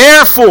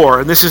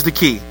 Therefore, and this is the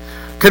key,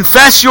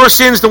 confess your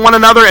sins to one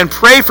another and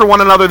pray for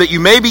one another that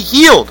you may be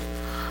healed.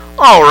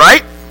 All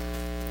right.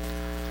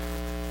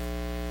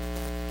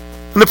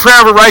 And the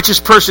prayer of a righteous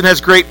person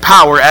has great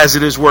power as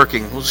it is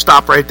working. We'll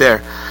stop right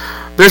there.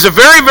 There's a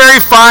very, very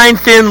fine,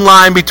 thin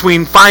line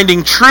between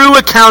finding true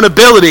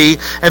accountability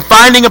and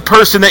finding a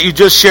person that you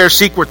just share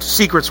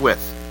secrets with.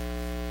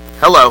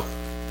 Hello.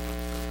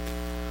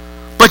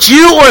 But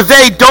you or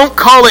they don't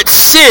call it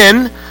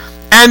sin,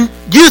 and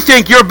you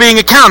think you're being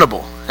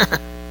accountable.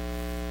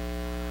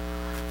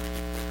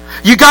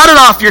 You got it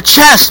off your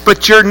chest,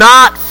 but you're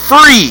not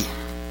free.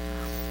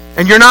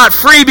 And you're not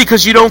free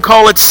because you don't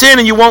call it sin,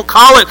 and you won't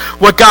call it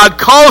what God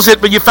calls it,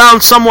 but you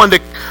found someone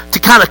to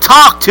kind of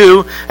talk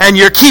to, and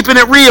you're keeping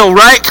it real,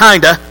 right?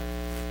 Kinda.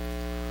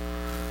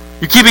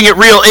 You're keeping it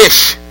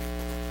real-ish.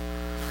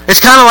 It's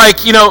kind of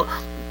like,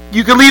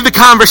 you can leave the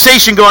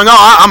conversation going,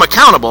 oh, I'm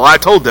accountable. I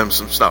told them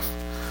some stuff.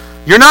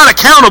 You're not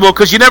accountable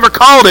because you never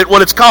called it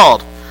what it's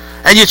called.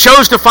 And you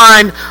chose to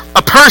find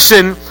a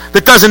person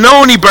that doesn't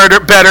know any better,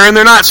 and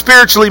they're not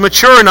spiritually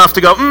mature enough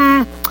to go,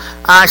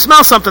 I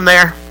smell something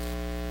there.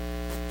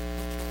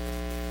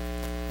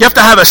 You have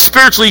to have a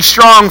spiritually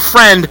strong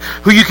friend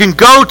who you can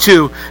go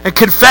to and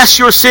confess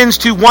your sins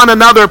to one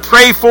another,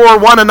 pray for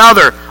one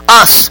another.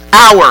 Us,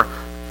 our.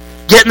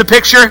 Get in the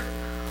picture?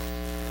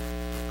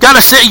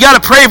 You gotta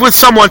pray with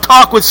someone,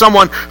 talk with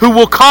someone who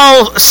will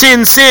call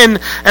sin,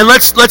 and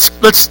let's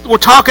we're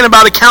talking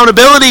about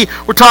accountability,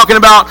 we're talking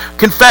about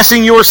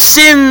confessing your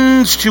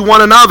sins to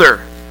one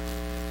another.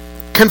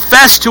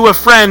 Confess to a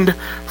friend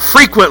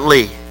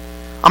frequently.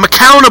 I'm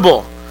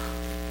accountable.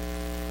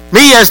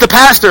 Me as the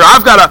pastor,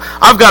 I've got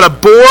a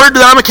board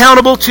that I'm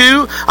accountable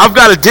to. I've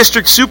got a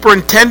district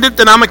superintendent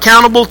that I'm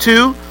accountable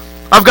to.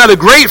 I've got a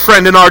great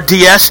friend in our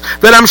DS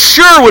that I'm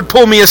sure would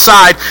pull me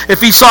aside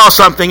if he saw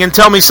something and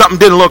tell me something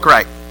didn't look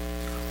right.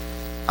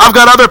 I've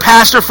got other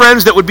pastor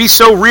friends that would be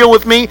so real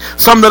with me,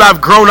 some that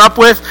I've grown up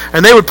with,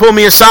 and they would pull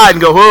me aside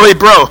and go, hey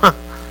bro.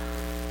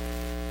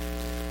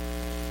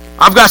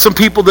 I've got some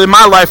people in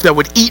my life that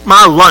would eat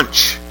my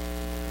lunch.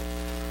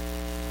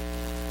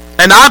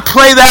 And I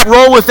play that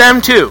role with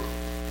them too.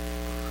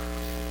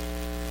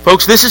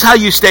 Folks, this is how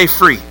you stay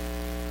free.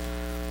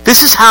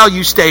 This is how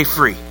you stay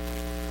free.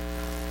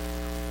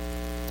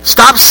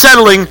 Stop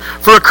settling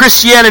for a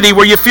Christianity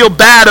where you feel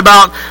bad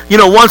about,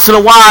 once in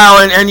a while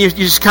and you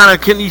just kind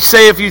of you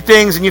say a few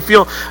things and you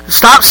feel.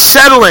 Stop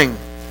settling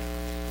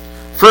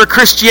for a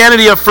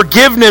Christianity of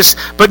forgiveness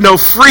but no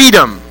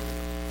freedom.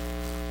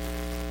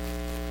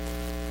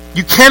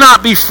 You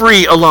cannot be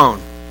free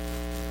alone.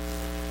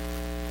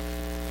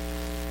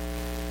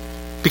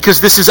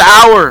 Because this is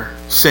our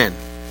sin.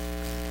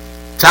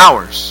 It's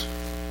ours.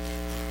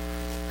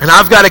 And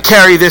I've got to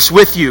carry this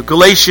with you.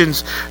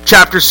 Galatians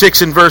chapter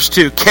 6 and verse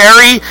 2.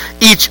 Carry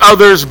each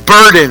other's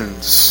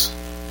burdens.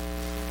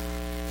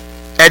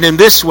 And in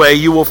this way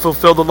you will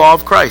fulfill the law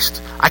of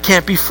Christ. I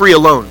can't be free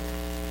alone.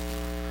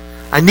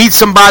 I need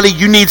somebody.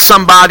 You need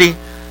somebody.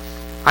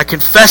 I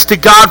confess to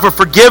God for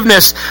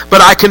forgiveness, but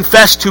I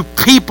confess to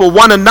people,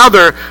 one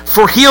another,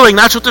 for healing.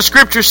 That's what the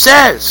Scripture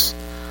says.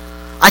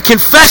 I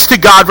confess to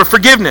God for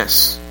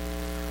forgiveness,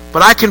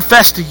 but I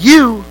confess to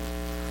you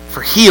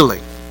for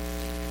healing.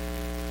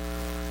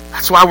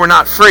 That's why we're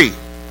not free.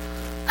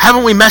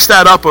 Haven't we messed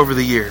that up over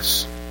the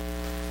years?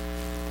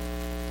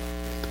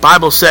 The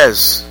Bible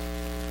says,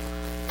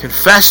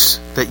 confess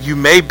that you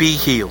may be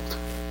healed.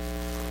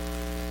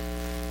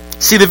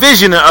 See, the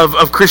vision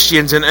of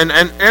Christians and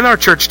our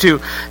church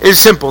too is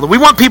simple. We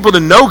want people to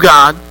know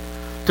God,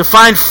 to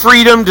find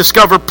freedom,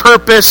 discover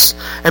purpose,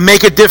 and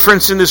make a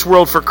difference in this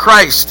world for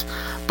Christ.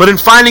 But in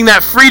finding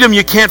that freedom,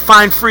 you can't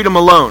find freedom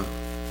alone.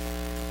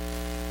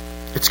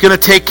 It's going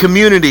to take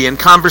community and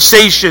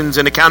conversations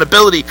and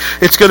accountability.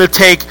 It's going to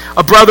take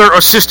a brother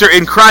or sister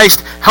in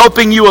Christ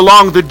helping you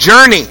along the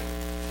journey.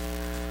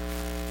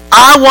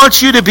 I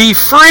want you to be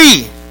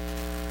free.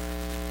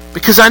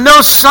 Because I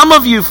know some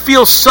of you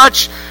feel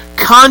such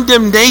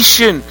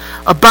condemnation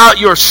about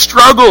your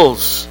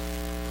struggles.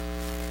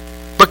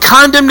 But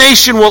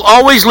condemnation will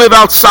always live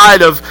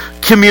outside of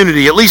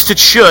community. At least it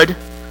should.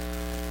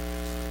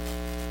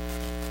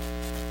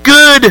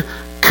 Good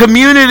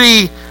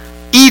community,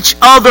 each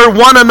other,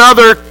 one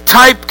another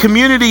type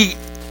community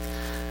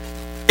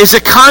is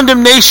a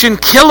condemnation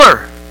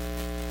killer.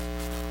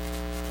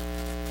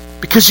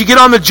 Because you get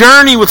on the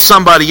journey with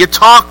somebody, you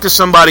talk to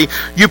somebody,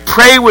 you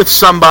pray with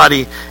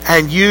somebody,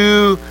 and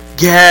you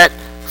get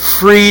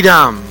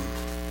freedom.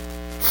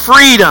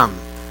 Freedom.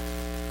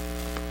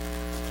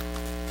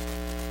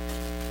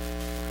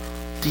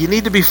 Do you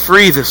need to be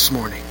free this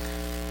morning?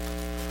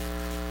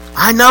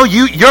 I know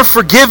you're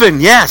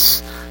forgiven,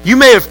 yes. You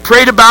may have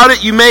prayed about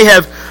it, you may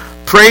have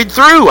prayed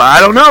through, I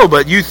don't know,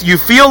 but you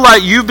feel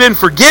like you've been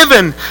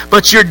forgiven,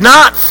 but you're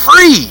not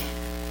free.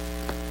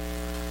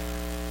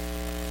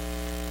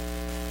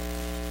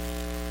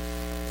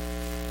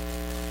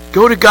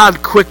 Go to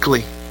God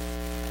quickly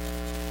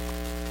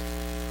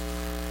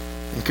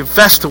and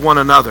confess to one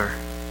another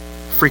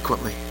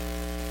frequently.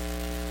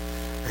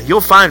 And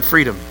you'll find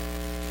freedom.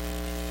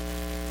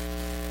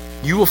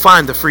 You will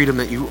find the freedom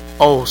that you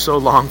so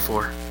long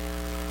for.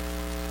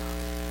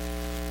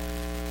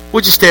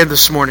 Would you stand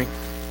this morning?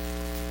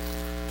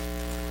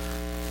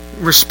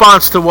 In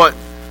response to what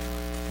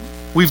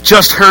we've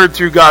just heard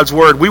through God's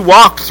Word, we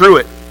walked through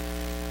it.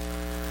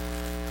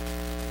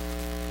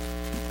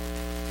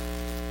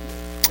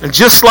 And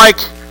just like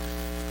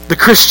the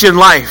Christian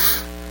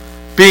life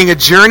being a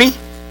journey,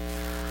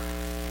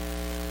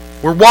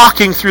 we're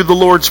walking through the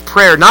Lord's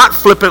Prayer, not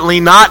flippantly,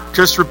 not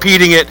just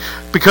repeating it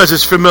because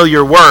it's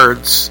familiar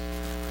words,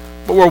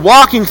 but we're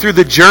walking through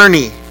the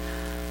journey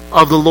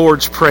of the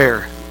Lord's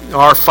Prayer.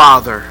 Our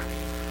Father,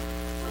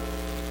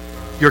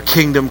 your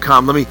kingdom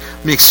come. Let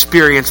me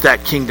experience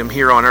that kingdom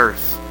here on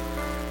earth.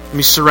 Let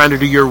me surrender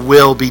to your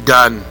will be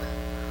done.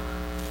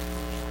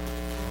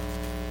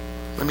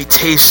 Let me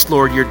taste,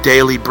 Lord, your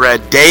daily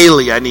bread.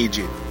 Daily I need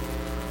you.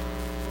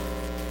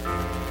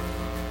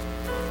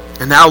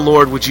 And now,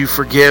 Lord, would you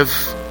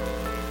forgive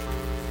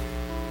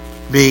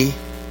me?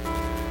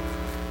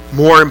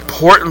 More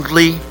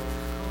importantly,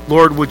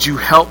 Lord, would you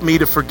help me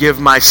to forgive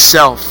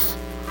myself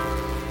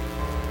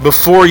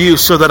before you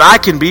so that I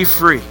can be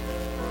free?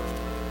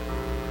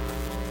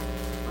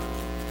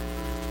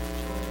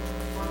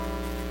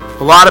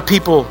 A lot of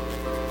people,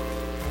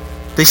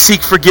 they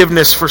seek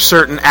forgiveness for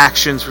certain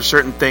actions, for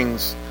certain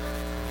things.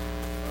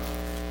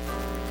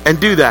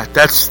 And do that.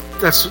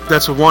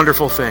 That's a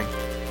wonderful thing.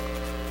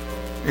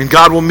 And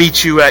God will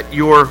meet you at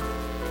your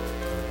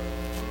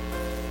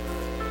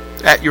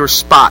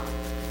spot.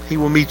 He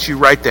will meet you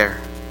right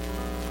there.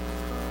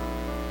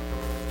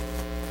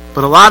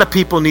 But a lot of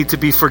people need to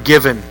be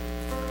forgiven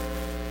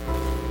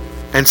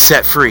and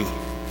set free.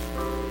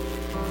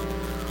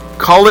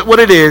 Call it what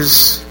it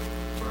is.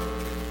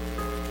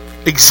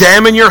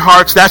 Examine your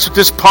hearts. That's what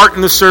this part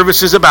in the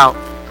service is about.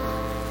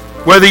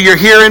 Whether you're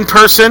here in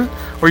person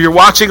or you're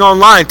watching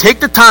online, take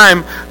the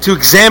time to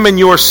examine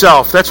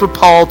yourself. That's what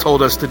Paul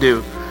told us to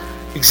do.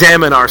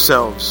 Examine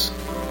ourselves.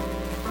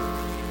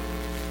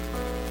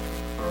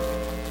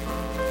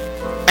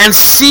 And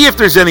see if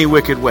there's any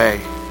wicked way.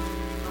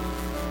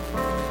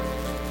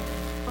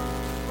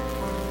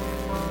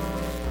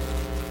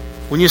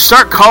 when you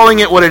start calling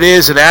it what it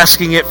is and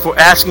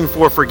asking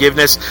for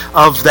forgiveness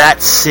of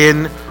that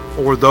sin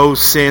or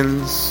those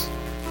sins,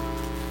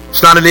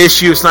 it's not an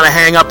issue. It's not a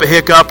hang up, a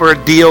hiccup, or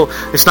a deal.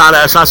 It's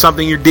not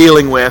something you're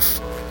dealing with.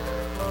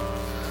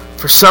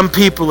 For some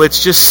people,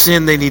 it's just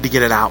sin. They need to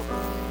get it out.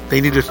 They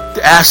need to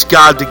ask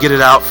God to get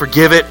it out,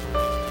 forgive it,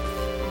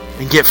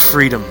 and get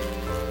freedom.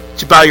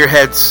 Would you bow your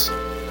heads?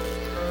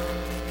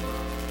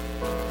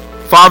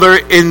 Father,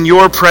 in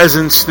your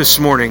presence this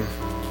morning,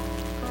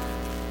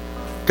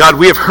 God,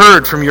 we have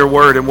heard from your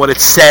word and what it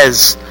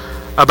says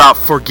about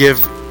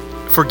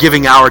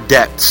forgiving our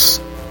debts.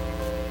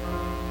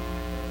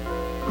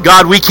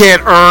 God, we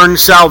can't earn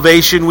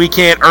salvation. We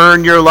can't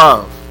earn your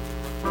love.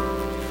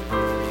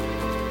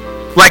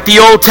 Like the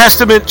Old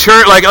Testament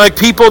church, like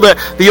people that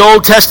the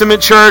Old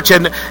Testament church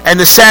and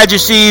the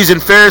Sadducees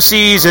and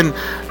Pharisees and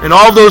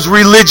all those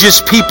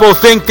religious people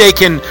think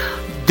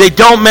they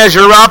don't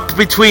measure up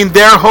between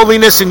their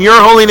holiness and your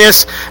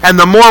holiness, and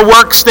the more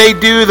works they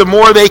do, the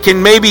more they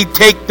can maybe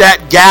take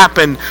that gap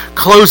and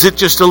close it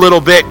just a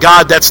little bit.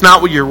 God, that's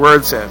not what your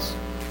word says.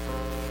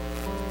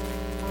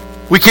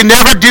 We can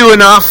never do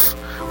enough.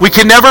 We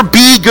can never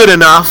be good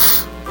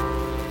enough.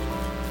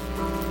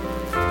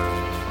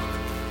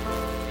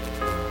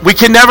 We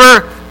can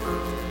never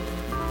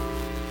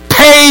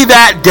pay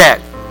that debt.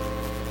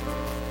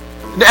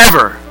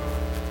 Never.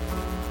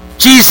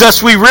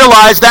 Jesus, we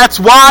realize that's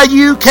why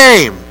you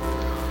came.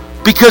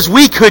 Because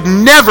we could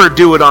never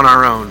do it on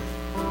our own.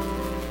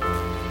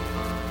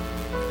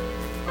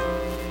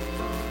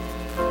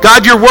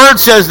 God, your word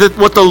says that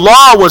what the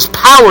law was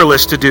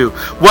powerless to do,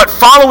 what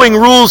following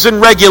rules and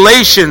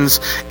regulations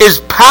is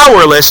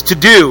powerless to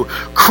do,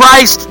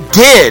 Christ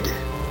did.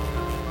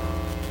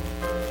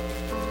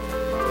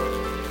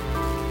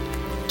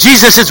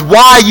 Jesus is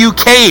why you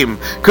came,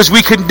 because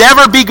we could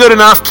never be good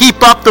enough,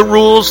 keep up the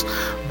rules.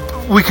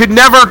 We could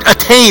never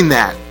attain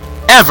that,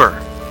 ever.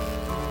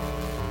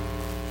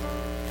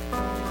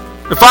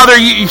 And Father,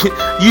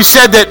 you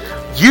said that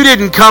you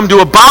didn't come to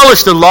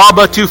abolish the law,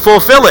 but to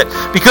fulfill it.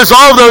 Because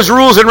all of those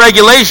rules and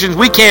regulations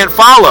we can't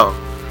follow.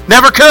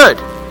 Never could.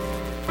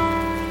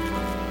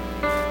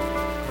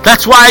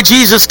 That's why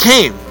Jesus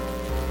came.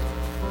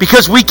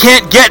 Because we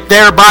can't get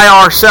there by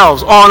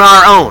ourselves, on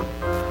our own.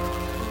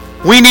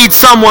 We need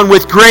someone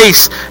with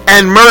grace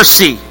and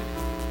mercy.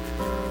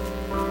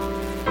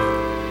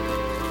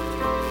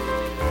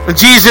 And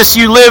Jesus,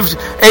 you lived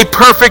a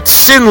perfect,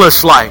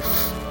 sinless life.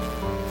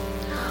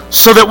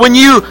 So that when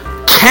you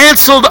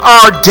canceled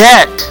our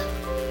debt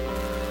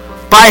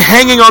by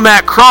hanging on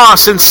that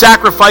cross and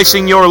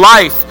sacrificing your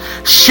life,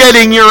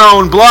 shedding your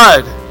own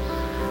blood,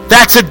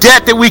 that's a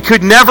debt that we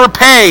could never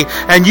pay.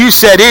 And you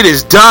said, it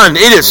is done.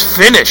 It is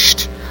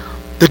finished.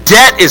 The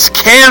debt is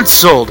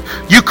canceled.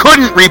 You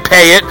couldn't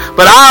repay it,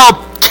 but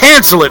I'll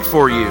cancel it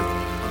for you.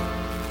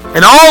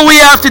 And all we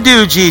have to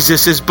do,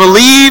 Jesus, is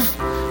believe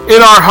in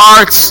our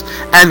hearts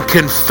and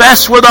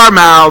confess with our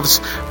mouths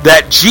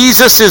that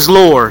Jesus is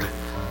Lord,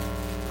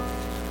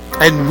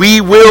 and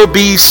we will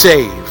be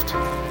saved.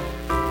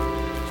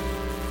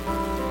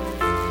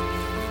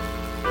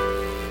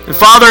 And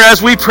Father,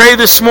 as we pray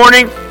this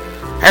morning,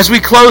 as we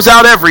close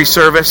out every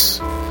service,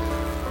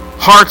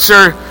 hearts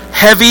are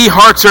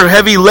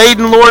heavy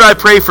laden, Lord. I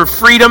pray for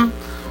freedom.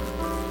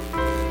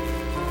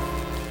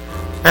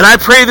 And I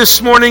pray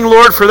this morning,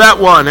 Lord, for that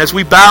one, as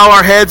we bow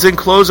our heads and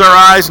close our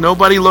eyes,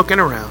 nobody looking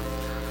around.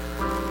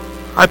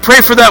 I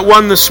pray for that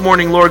one this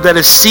morning, Lord, that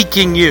is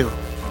seeking you.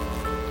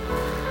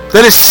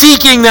 That is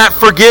seeking that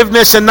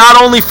forgiveness, and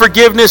not only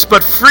forgiveness,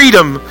 but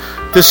freedom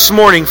this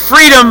morning.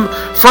 Freedom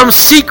from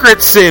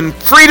secret sin.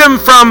 Freedom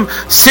from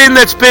sin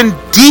that's been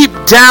deep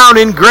down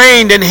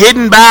ingrained and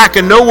hidden back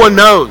and no one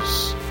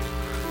knows.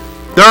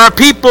 There are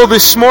people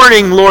this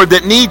morning, Lord,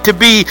 that need to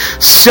be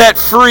set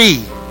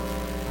free.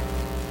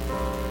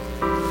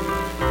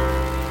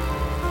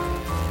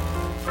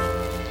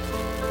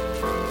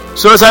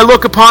 So as I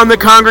look upon the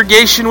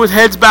congregation with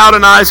heads bowed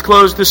and eyes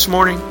closed this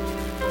morning,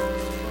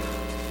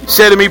 you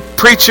say to me,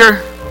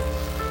 preacher,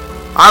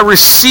 I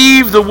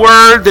received the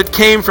word that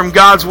came from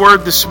God's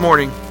word this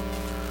morning.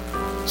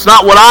 It's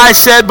not what I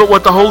said, but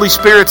what the Holy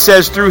Spirit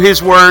says through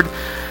His word.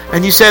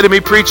 And you say to me,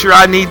 preacher,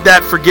 I need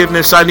that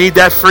forgiveness. I need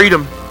that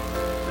freedom.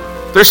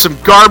 There's some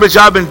garbage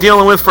I've been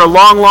dealing with for a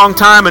long, long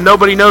time and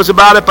nobody knows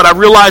about it, but I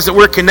realize that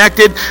we're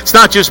connected. It's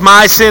not just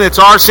my sin, it's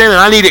our sin, and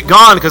I need it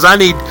gone because I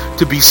need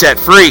to be set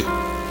free.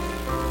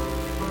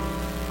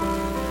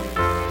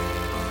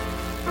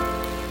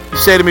 You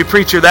say to me,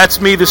 preacher,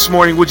 that's me this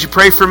morning. Would you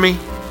pray for me?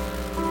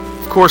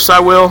 Of course I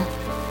will.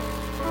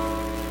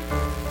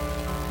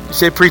 You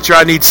say, preacher,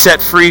 I need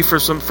set free from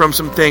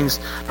some things.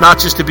 Not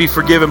just to be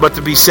forgiven, but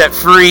to be set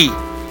free.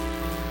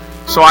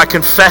 So I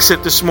confess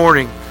it this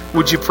morning.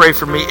 Would you pray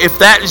for me? If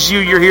that is you,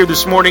 you're here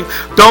this morning,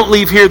 don't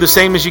leave here the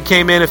same as you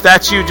came in. If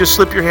that's you, just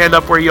slip your hand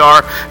up where you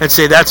are and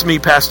say, that's me,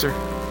 Pastor.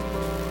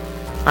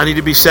 I need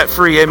to be set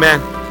free.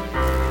 Amen.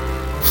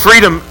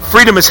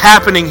 Freedom is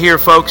happening here,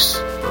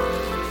 folks.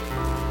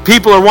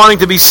 People are wanting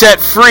to be set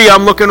free.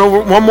 I'm looking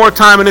over one more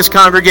time in this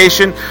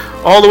congregation,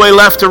 all the way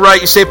left to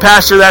right. You say,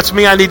 Pastor, that's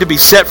me. I need to be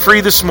set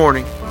free this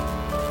morning.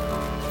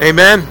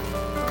 Amen.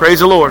 Praise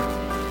the Lord.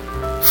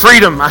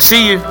 Freedom. I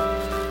see you.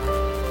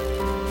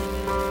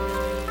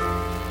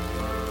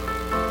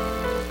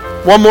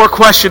 One more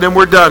question and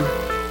we're done.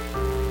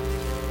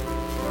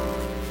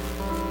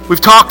 We've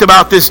talked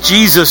about this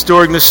Jesus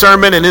during the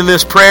sermon and in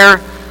this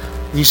prayer.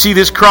 You see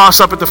this cross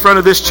up at the front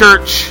of this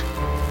church.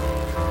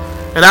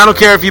 And I don't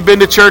care if you've been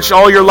to church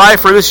all your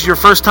life or this is your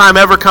first time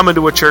ever coming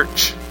to a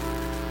church.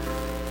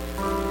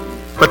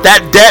 But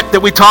that debt that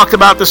we talked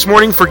about this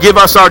morning, forgive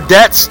us our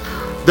debts,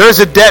 there's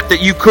a debt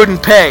that you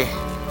couldn't pay.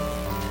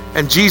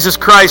 And Jesus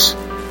Christ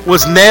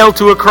was nailed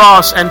to a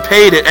cross and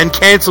paid it and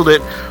canceled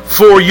it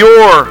for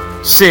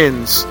your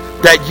sins,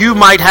 that you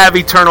might have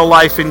eternal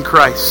life in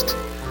Christ.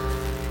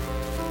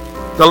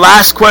 The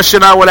last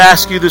question I would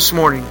ask you this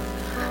morning,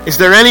 is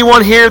there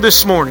anyone here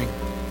this morning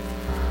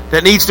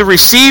that needs to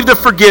receive the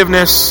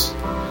forgiveness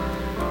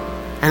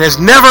and has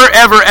never,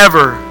 ever,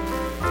 ever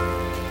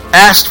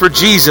asked for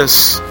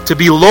Jesus to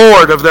be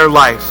Lord of their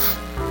life?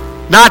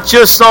 Not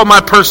just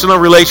my personal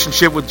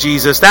relationship with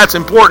Jesus, that's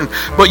important,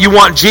 but you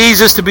want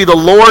Jesus to be the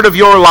Lord of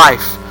your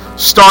life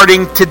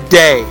starting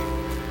today.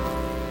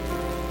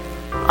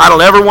 I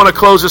don't ever want to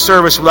close a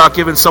service without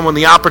giving someone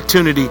the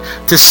opportunity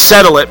to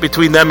settle it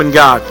between them and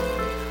God.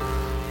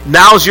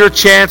 Now's your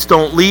chance.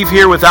 Don't leave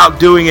here without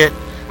doing it.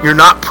 You're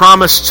not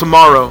promised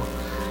tomorrow.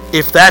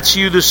 If that's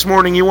you this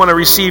morning, you want to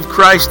receive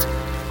Christ,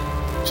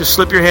 just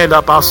slip your hand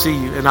up. I'll see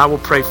you and I will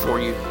pray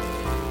for you.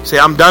 Say,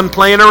 I'm done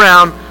playing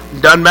around. I'm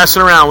done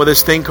messing around with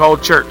this thing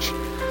called church.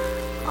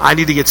 I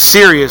need to get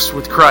serious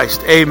with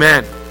Christ.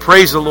 Amen.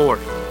 Praise the Lord.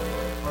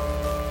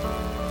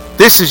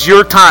 This is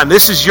your time.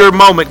 This is your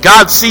moment.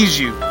 God sees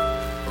you.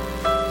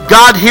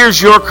 God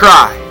hears your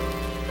cry.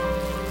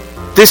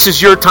 This is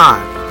your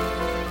time.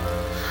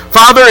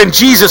 Father, in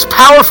Jesus'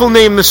 powerful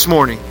name this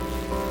morning,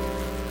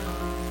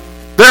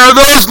 there are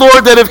those,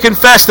 Lord, that have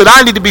confessed that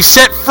I need to be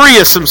set free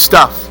of some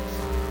stuff.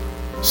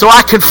 So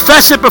I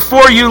confess it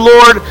before you,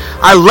 Lord.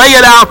 I lay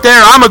it out there.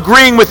 I'm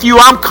agreeing with you.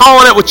 I'm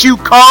calling it what you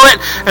call it.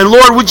 And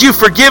Lord, would you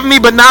forgive me?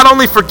 But not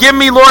only forgive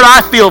me, Lord,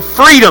 I feel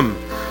freedom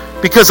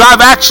because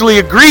I've actually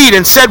agreed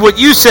and said what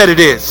you said it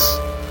is.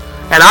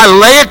 And I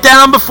lay it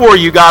down before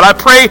you, God. I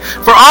pray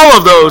for all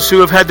of those who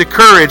have had the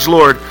courage,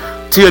 Lord,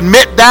 to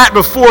admit that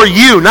before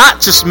you.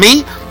 Not just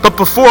me, but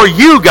before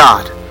you,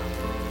 God.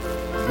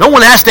 No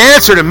one has to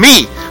answer to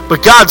me,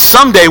 but God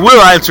someday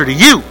will answer to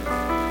you.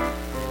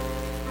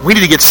 We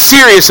need to get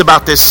serious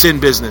about this sin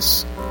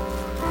business.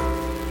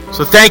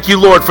 So thank you,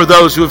 Lord, for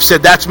those who have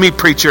said, that's me,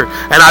 preacher.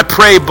 And I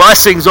pray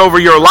blessings over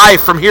your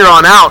life from here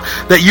on out,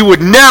 that you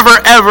would never,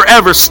 ever,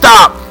 ever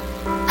stop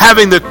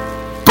having the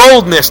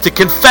boldness to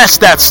confess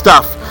that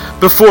stuff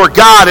before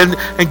God.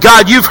 And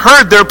God, you've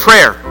heard their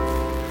prayer.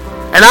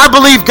 And I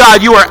believe,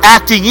 God, you are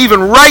acting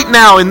even right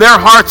now in their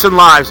hearts and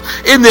lives,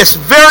 in this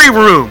very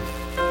room.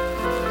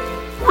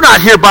 We're not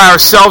here by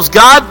ourselves,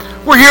 God.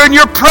 We're here in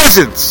your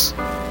presence.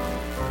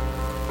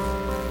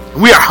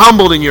 We are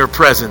humbled in your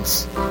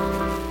presence.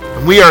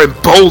 And we are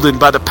emboldened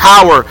by the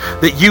power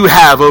that you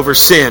have over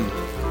sin.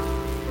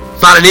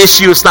 It's not an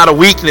issue. It's not a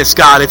weakness,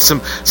 God. It's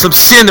some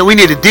sin that we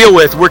need to deal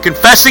with. We're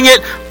confessing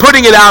it,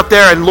 putting it out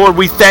there. And Lord,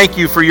 we thank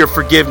you for your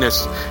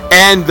forgiveness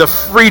and the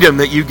freedom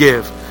that you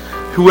give.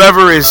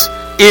 Whoever is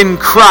in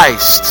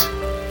Christ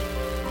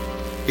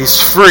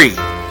is free.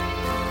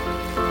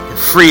 And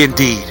free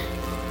indeed.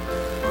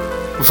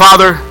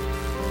 Father,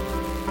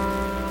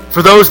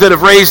 for those that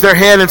have raised their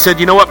hand and said,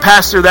 you know what,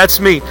 Pastor, that's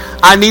me.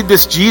 I need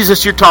this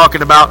Jesus you're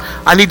talking about.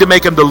 I need to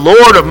make him the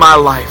Lord of my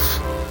life.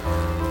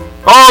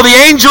 Oh, the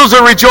angels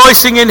are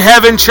rejoicing in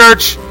heaven,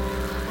 church.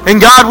 And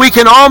God, we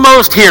can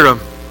almost hear them.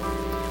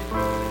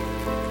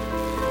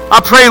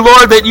 I pray,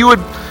 Lord, that you would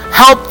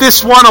help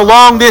this one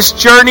along this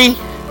journey.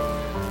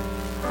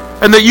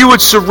 And that you would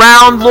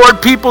surround,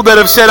 Lord, people that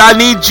have said, I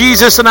need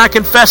Jesus and I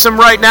confess him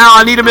right now.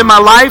 I need him in my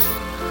life.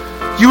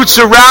 You would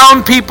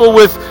surround people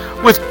with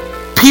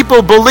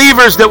people,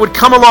 believers that would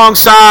come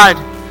alongside.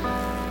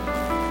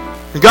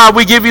 And God,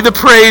 we give you the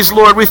praise,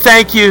 Lord. We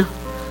thank you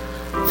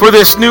for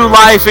this new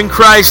life in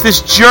Christ.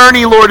 This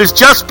journey, Lord, has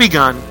just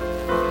begun.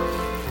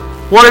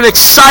 What an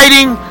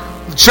exciting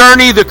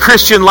journey the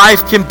Christian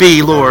life can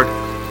be, Lord.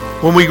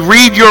 When we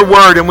read your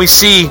word and we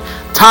see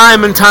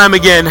time and time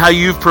again how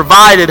you've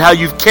provided, how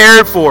you've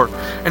cared for,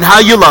 and how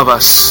you love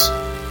us.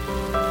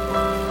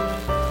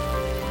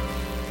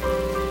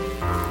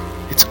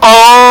 It's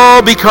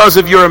all because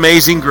of your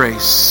amazing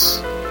grace.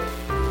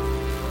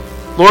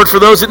 Lord, for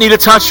those that need a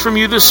touch from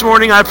you this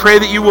morning, I pray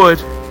that you would.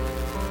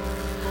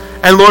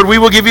 And Lord, we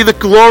will give you the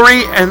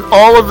glory and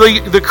all of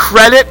the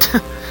credit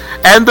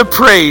and the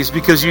praise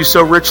because you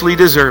so richly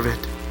deserve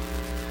it.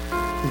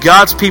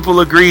 God's people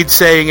agreed,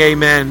 saying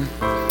amen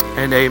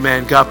and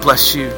amen. God bless you.